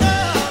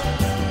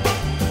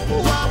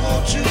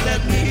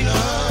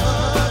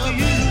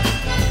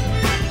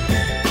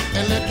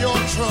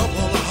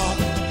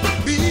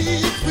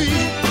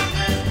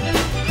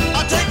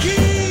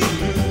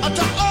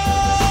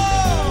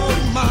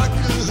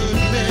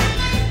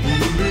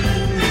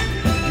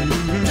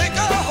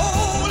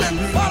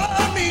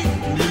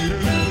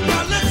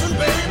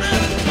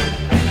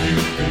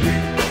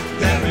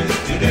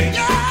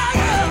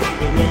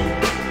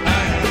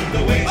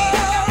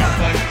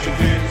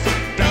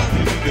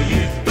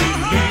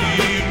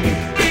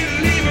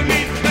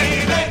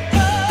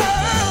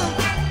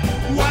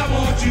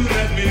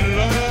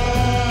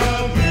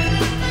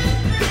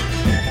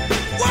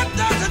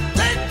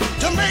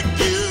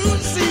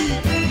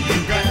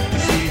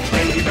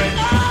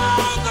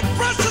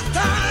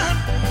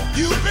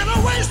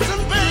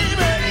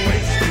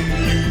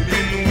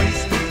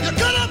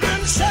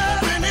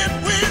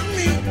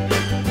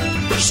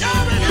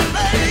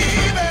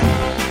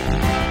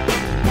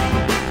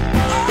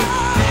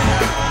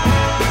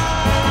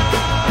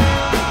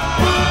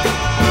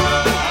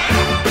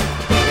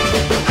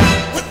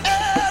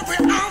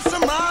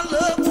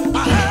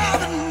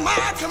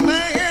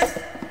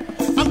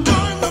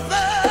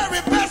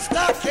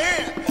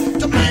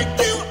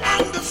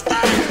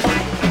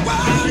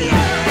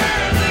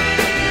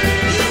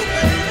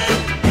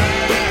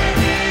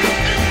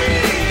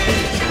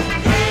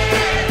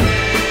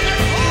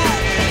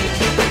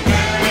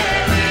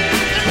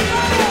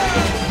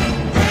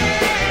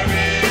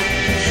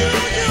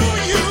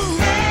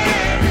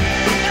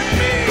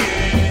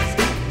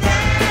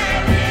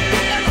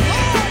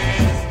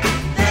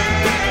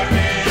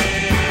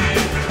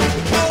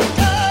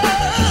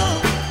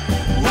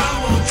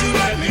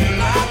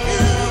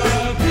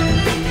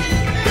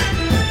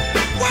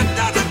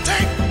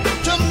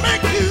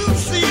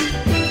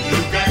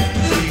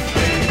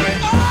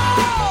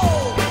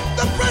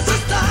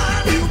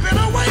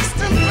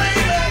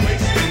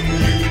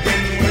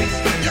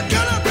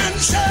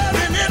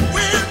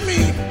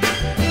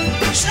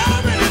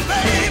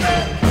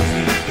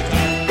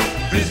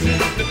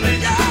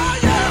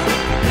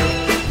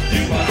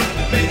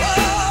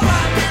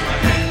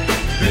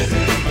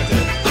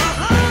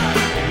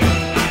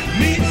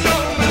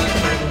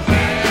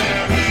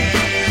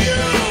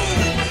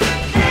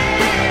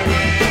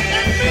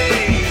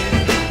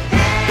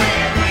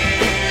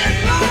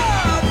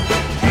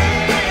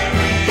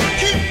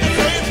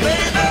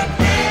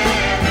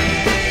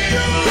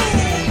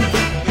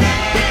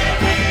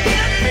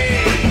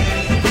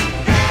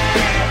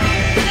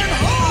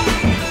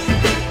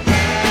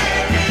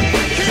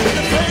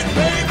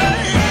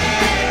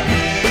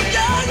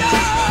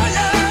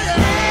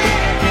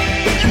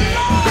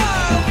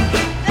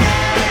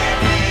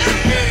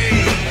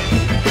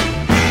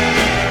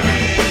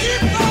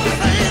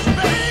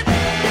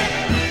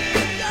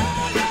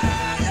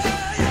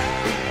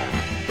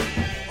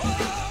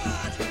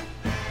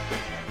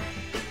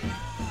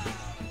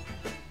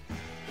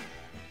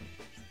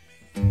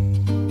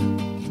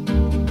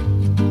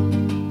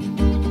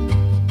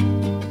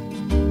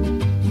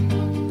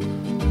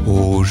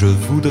 Je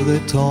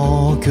voudrais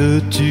tant que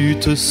tu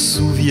te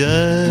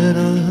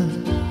souviennes.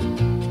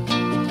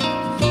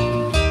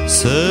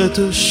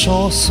 Cette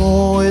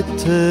chanson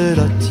était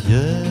la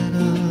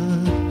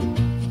tienne.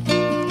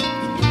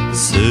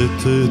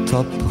 C'était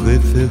ta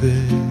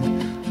préférée,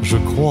 je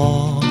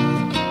crois.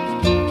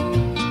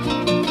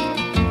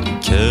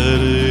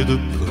 Quelle est de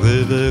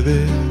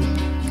préférée,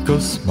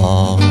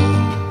 Cosma.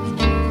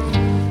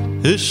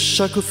 Et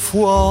chaque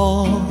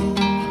fois,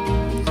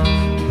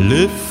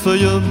 les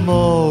feuilles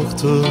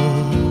mortes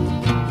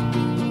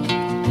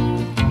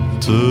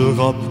te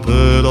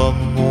rappellent à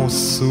mon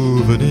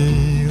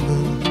souvenir.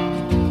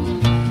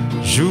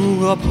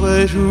 Jour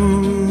après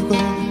jour,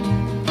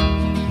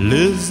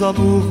 les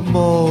amours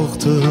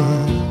mortes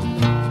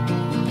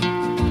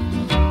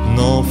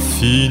n'en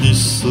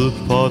finissent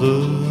pas de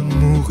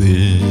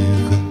mourir.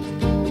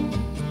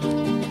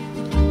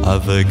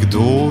 Avec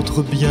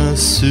d'autres, bien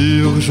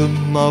sûr, je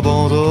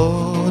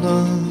m'abandonne,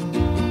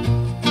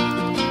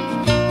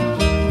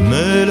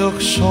 mais leur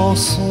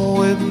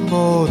chanson est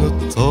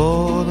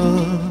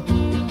monotone.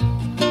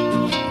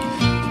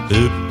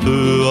 Et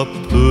peu à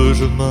peu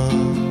je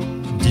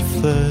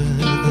m'indiffère.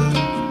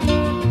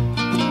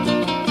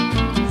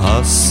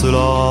 À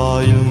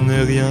cela il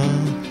n'est rien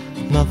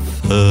à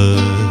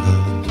faire,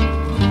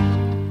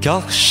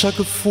 car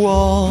chaque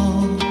fois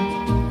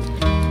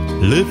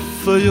les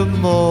feuilles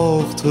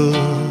mortes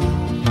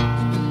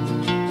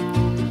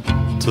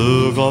te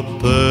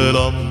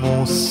rappellent à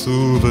mon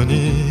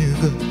souvenir.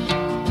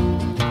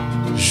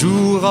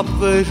 Jour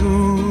après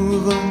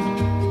jour,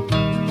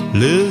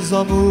 les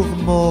amours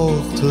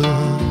mortes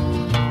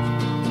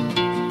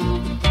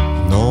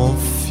n'en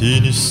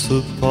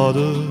finissent pas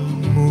de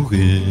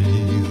mourir.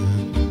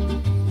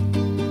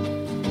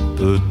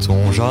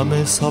 Peut-on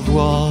jamais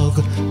savoir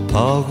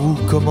par où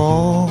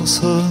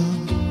commence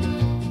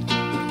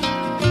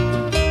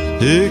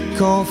et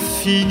quand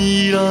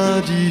finit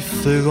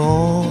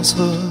l'indifférence?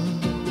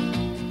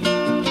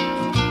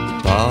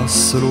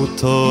 Passe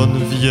l'automne,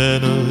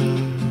 vienne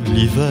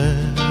l'hiver,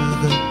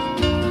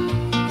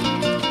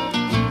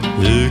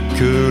 et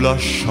que la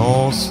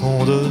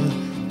chanson de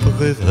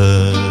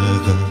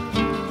Prévert,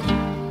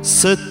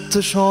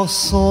 cette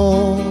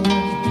chanson,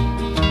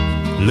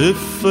 les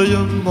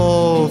feuilles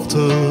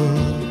mortes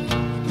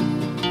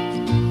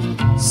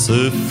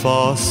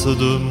s'effacent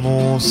de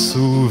mon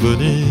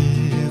souvenir.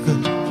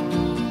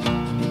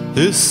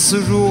 Et ce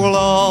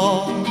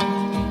jour-là,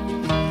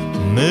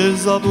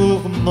 mes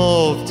amours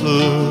mortes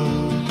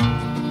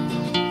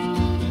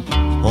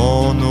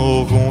en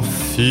auront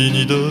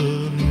fini de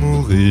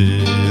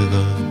mourir.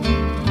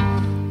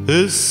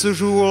 Et ce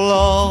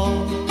jour-là,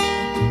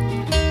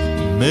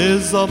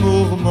 mes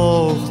amours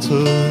mortes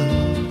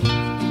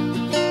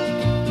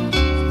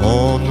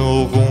en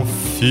auront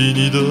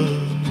fini de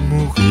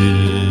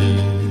mourir.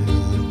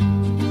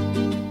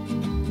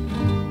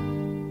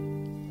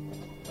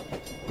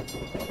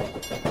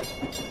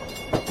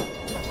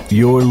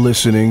 You're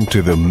listening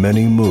to the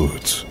many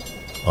moods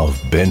of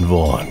Ben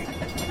Vaughn.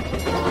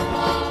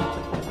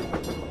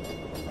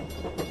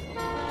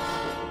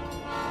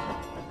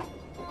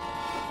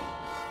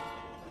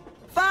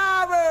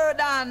 Forward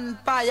and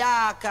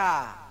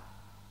Payaka,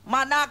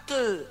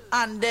 Manakal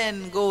and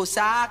then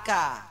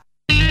Gosaka.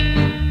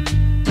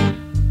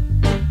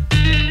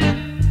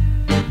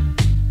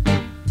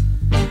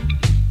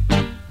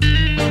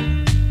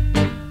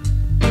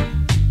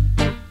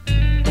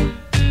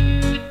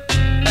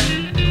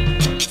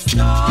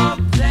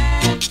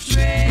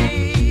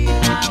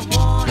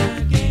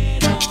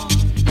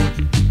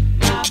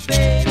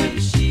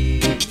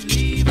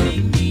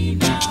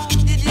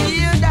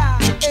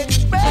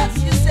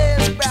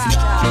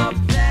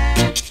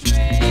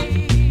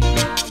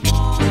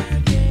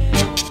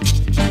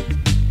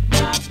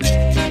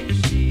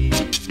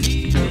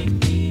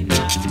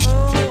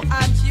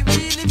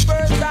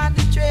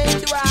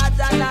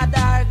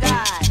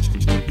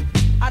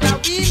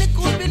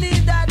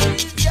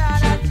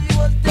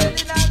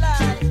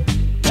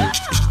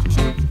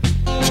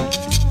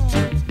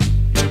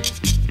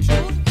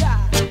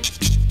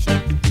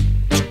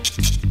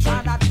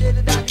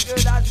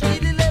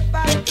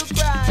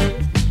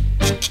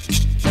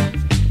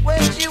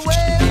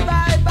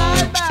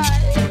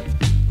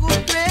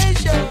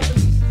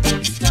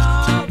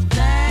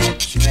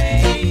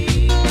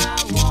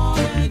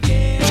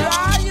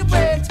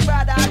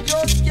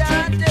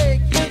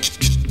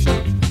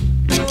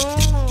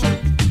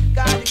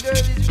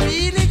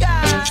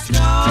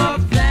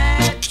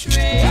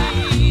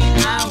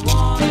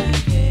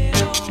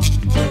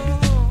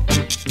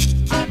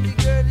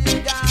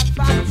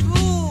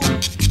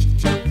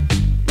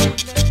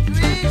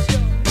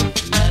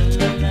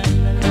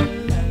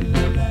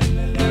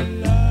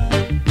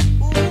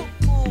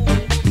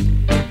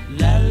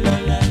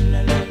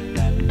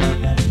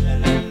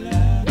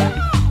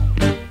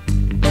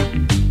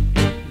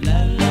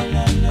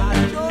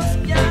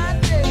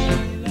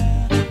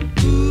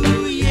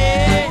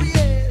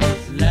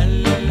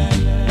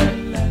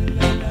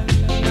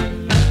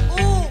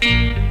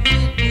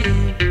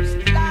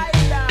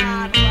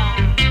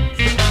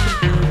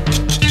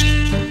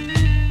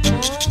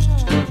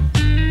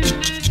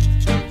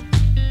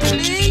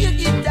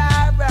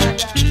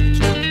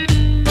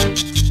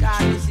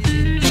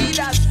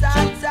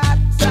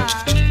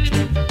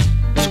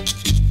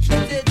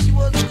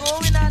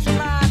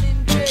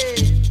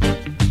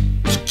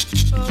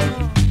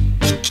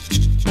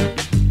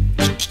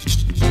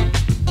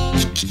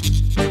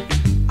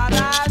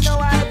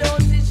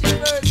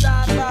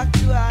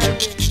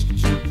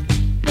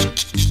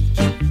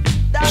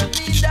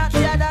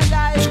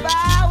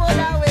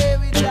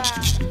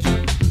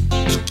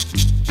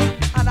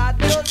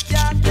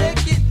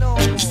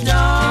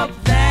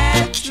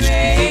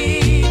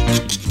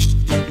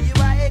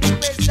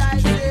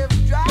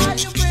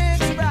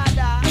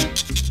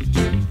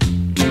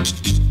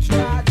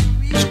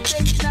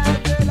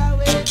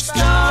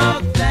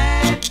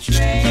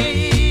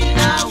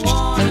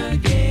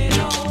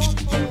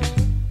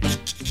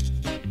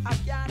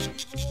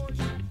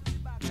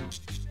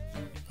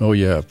 Oh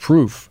yeah,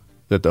 proof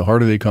that the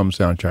Harder They Come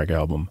soundtrack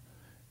album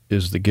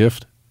is the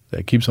gift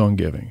that keeps on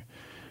giving.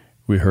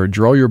 We heard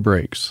Draw Your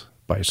Brakes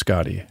by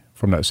Scotty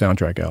from that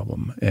soundtrack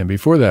album. And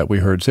before that, we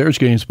heard Serge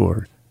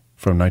Gainsbourg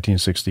from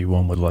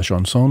 1961 with La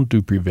Chanson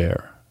du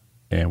Prévert.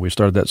 And we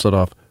started that set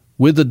off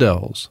with the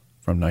Dells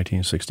from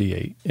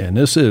 1968. And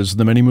this is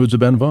The Many Moods of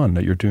Ben Vaughn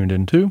that you're tuned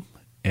into.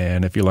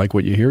 And if you like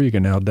what you hear, you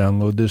can now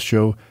download this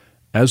show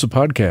as a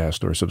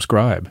podcast or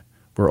subscribe.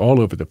 We're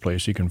all over the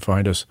place. You can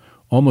find us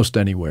almost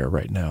anywhere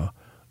right now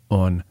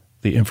on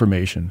the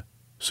information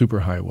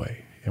superhighway.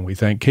 And we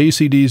thank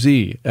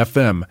KCDZ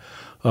FM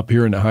up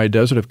here in the high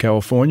desert of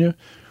California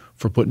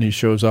for putting these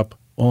shows up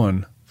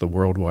on the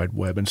World Wide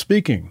Web. And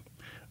speaking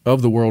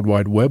of the World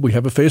Wide Web, we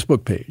have a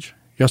Facebook page.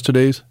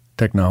 Yesterday's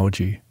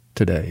Technology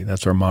Today.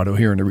 That's our motto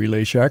here in the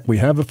Relay Shack. We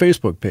have a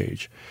Facebook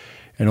page.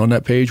 And on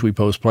that page, we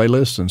post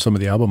playlists and some of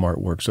the album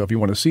artwork. So if you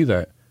want to see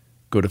that,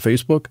 go to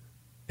Facebook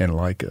and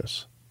like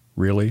us.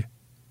 Really,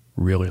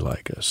 really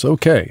like us.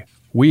 Okay,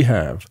 we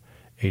have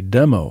a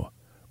demo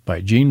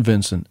by Gene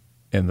Vincent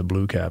and the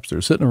Blue Caps.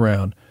 They're sitting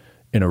around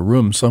in a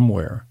room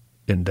somewhere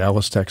in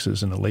Dallas,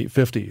 Texas in the late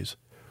 50s,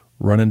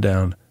 running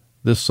down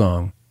this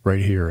song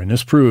right here. And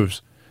this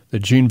proves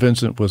that Gene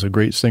Vincent was a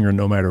great singer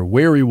no matter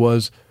where he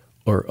was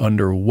or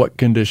under what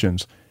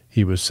conditions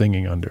he was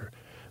singing under.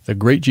 The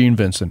great Gene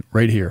Vincent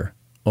right here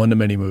on The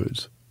Many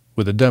Moods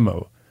with a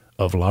demo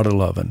of Lotta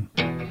Lovin'.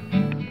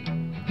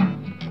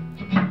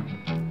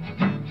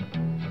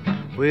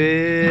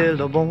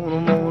 Well, I want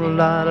a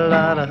lot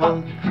of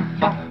hug.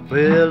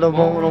 Well, I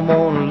want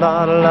a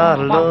lot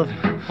of love.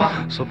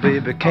 So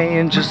baby,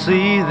 can't you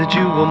see that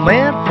you were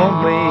meant for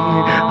me?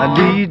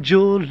 I need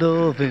your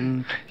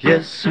loving.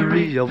 Yes,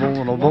 sirree, I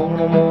want a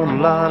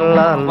lot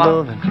of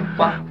loving.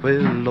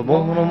 Well, I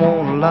want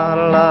a lot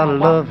of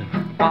loving.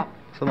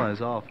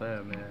 Somebody's off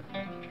there, man.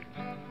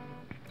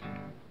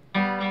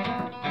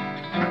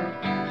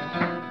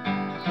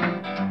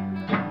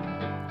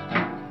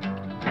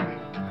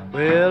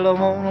 Well, I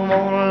want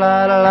a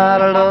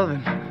lot of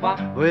loving.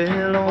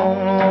 Well, I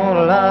want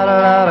a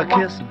lot of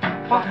kissing.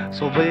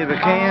 So baby,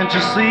 can't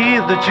you see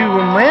that you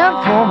were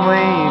meant for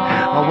me?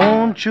 I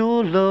want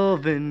your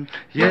loving.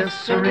 Yes,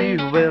 sirree.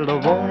 Well, I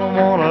want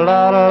a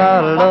lot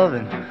of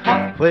loving.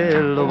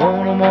 Well, I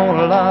want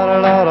a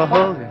lot of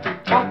hugging.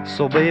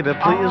 So baby,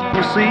 please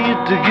proceed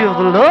to give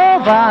the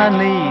love I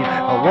need.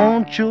 I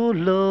want your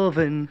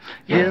loving,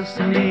 yes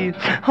indeed.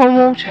 I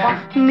want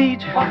you,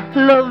 need you,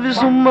 love you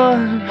so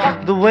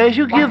much. The way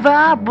you give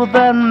out with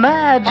that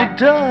magic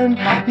touch,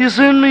 you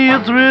send me, you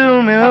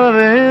thrill me,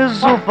 baby, it's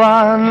so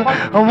fine.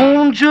 I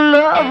want your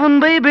loving,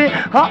 baby,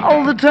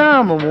 all the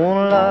time. I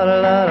want a lot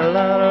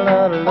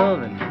of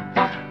loving.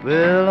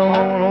 Well, I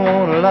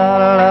want a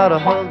lot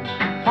of hugging.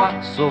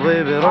 So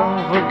baby,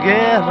 don't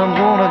forget, I'm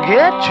gonna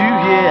get you,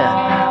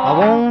 yeah. I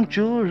want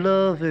your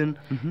loving.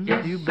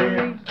 Yes, you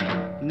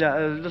bet.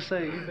 No, let's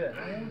say you bet.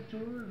 I want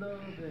your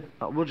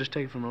loving. We'll just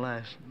take it from the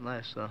last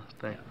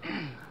thing.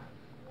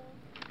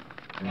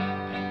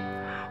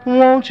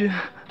 Want you,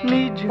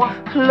 need you,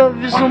 love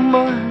you so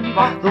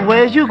much. The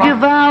way you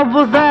give out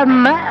with that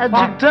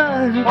magic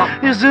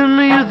touch, you send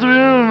me a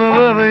thrill,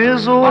 my baby,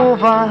 it's so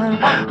fine.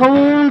 I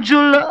want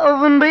your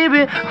loving,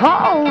 baby,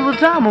 all the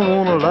time. I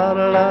want a lot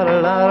of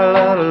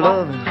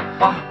loving.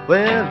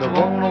 Well, I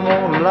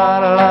want a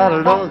lot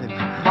of loving.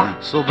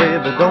 So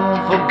baby,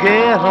 don't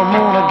forget, I'm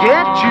gonna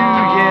get you,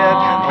 yeah.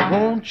 I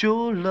want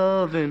your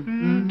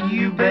loving,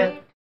 you bet.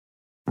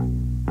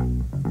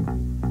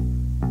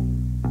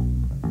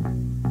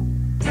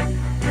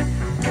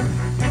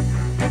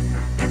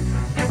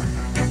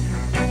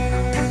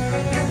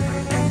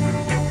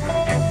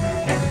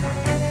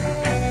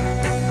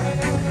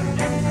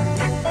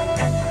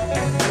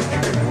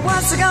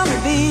 What's it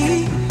gonna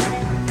be?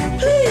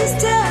 Please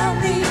tell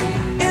me,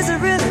 is it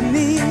really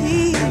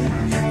me?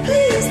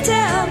 Please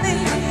tell me,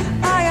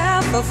 I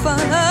got for fun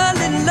a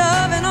little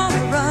loving on the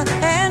run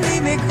and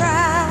leave me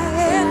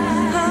crying,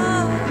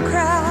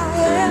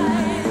 crying.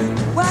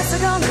 What's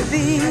it gonna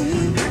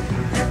be?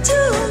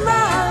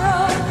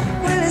 Tomorrow,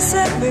 will it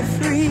set me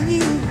free?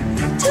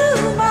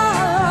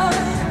 Tomorrow,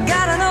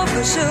 gotta know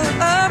for sure,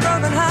 a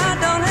broken heart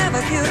don't have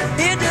a cure,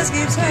 it just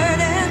keeps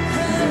hurting.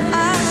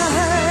 I'm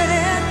hurting.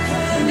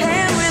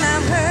 And when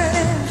I'm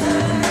hurting,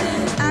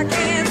 I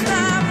can't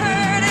stop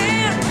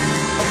hurting.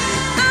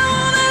 I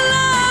want a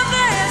love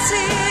that's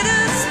here to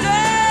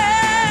stay.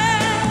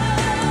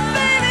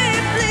 Baby,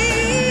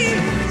 please.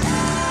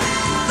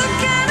 The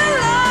kind of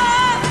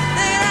love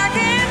that I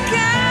can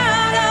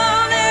count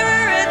on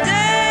every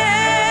day.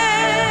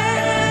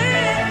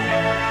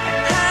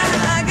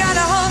 I got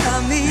a hold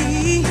on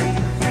me.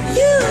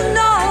 You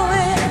know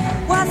it.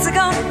 What's it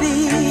gonna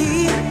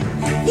be?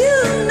 You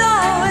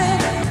know it.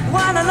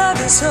 Wanna love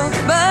you so,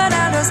 but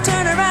I just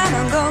turn around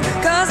and go,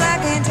 'cause I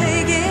can't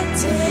take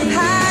it,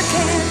 I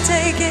can't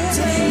take it,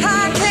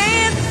 I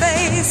can't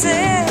face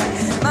it,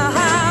 my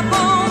heart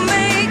won't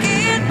make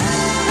it.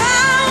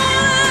 I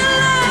want a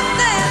love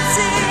that's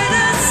here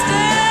to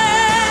stay.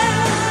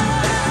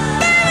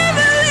 Baby,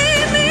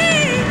 believe me,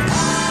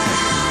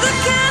 the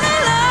kind of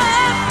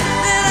love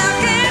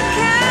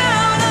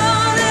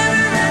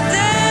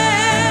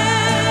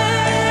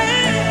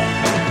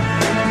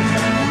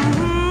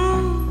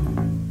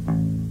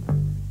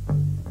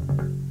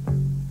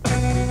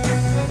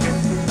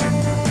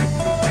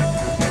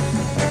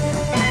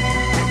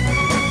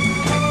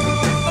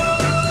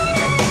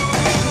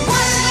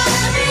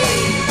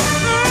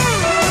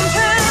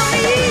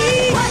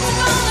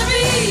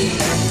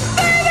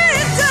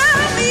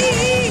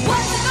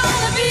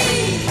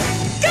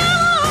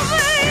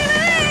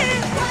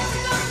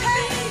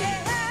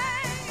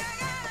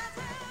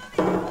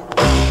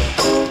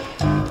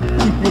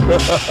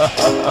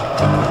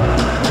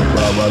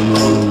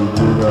Babaloo,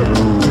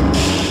 boogaloo.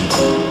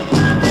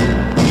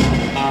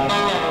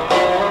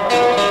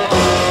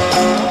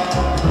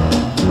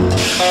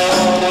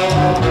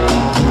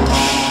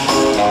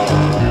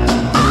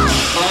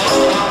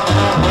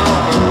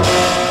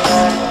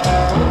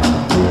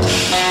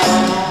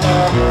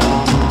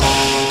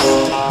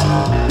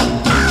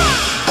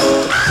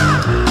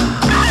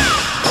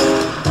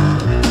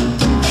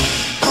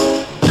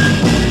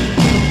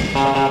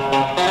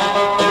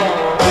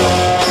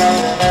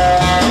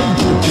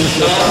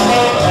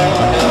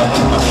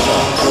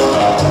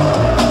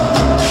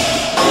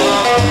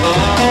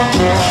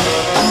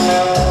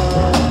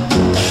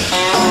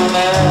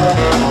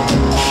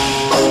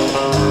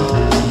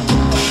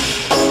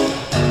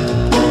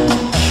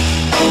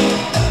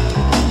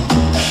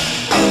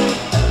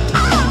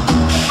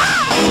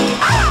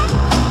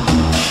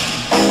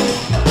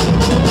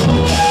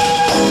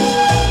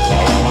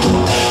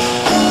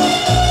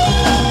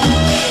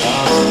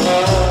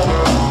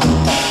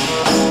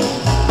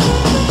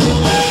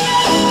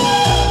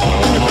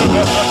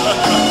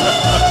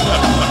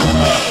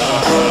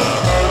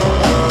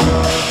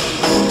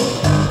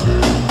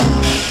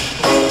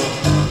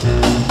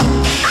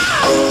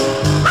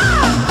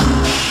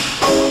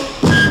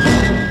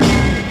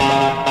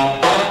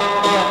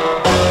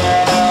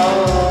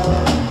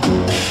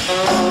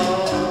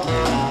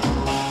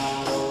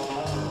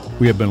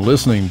 We have been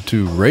listening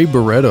to Ray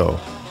Barretto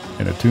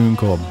and a tune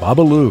called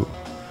Babaloo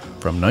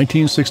from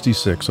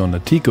 1966 on the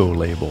Tico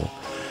label.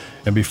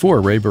 And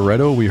before Ray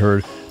Barretto, we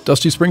heard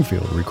Dusty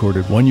Springfield,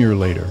 recorded 1 year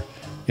later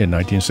in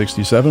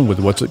 1967 with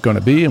What's It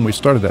Gonna Be, and we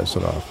started that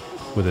set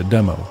off with a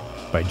demo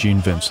by Gene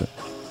Vincent.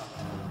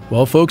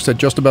 Well, folks, that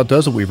just about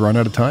does it. We've run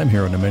out of time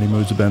here on the Many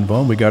Moods of Ben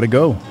Vaughn. We got to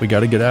go. We got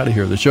to get out of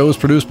here. The show is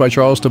produced by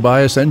Charles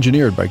Tobias,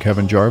 engineered by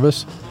Kevin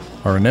Jarvis.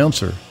 Our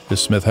announcer is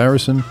Smith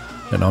Harrison,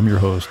 and I'm your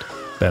host,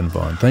 Ben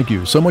Vaughn. Thank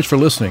you so much for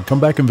listening. Come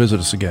back and visit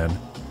us again,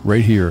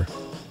 right here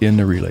in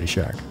the Relay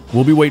Shack.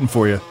 We'll be waiting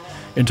for you.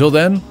 Until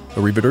then,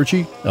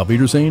 arrivederci, auf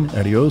Wiedersehen,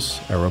 adios,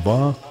 au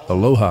revoir,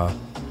 aloha,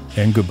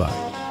 and goodbye.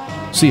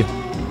 See ya.